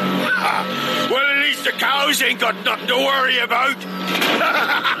 Well, at least the cows ain't got nothing to worry about.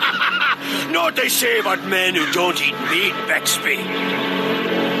 Know what they say about men who don't eat meat, Bixby?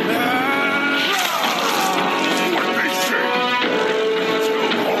 What they say.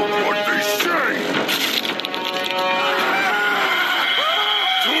 What they say.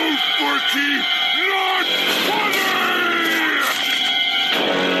 Tofurkey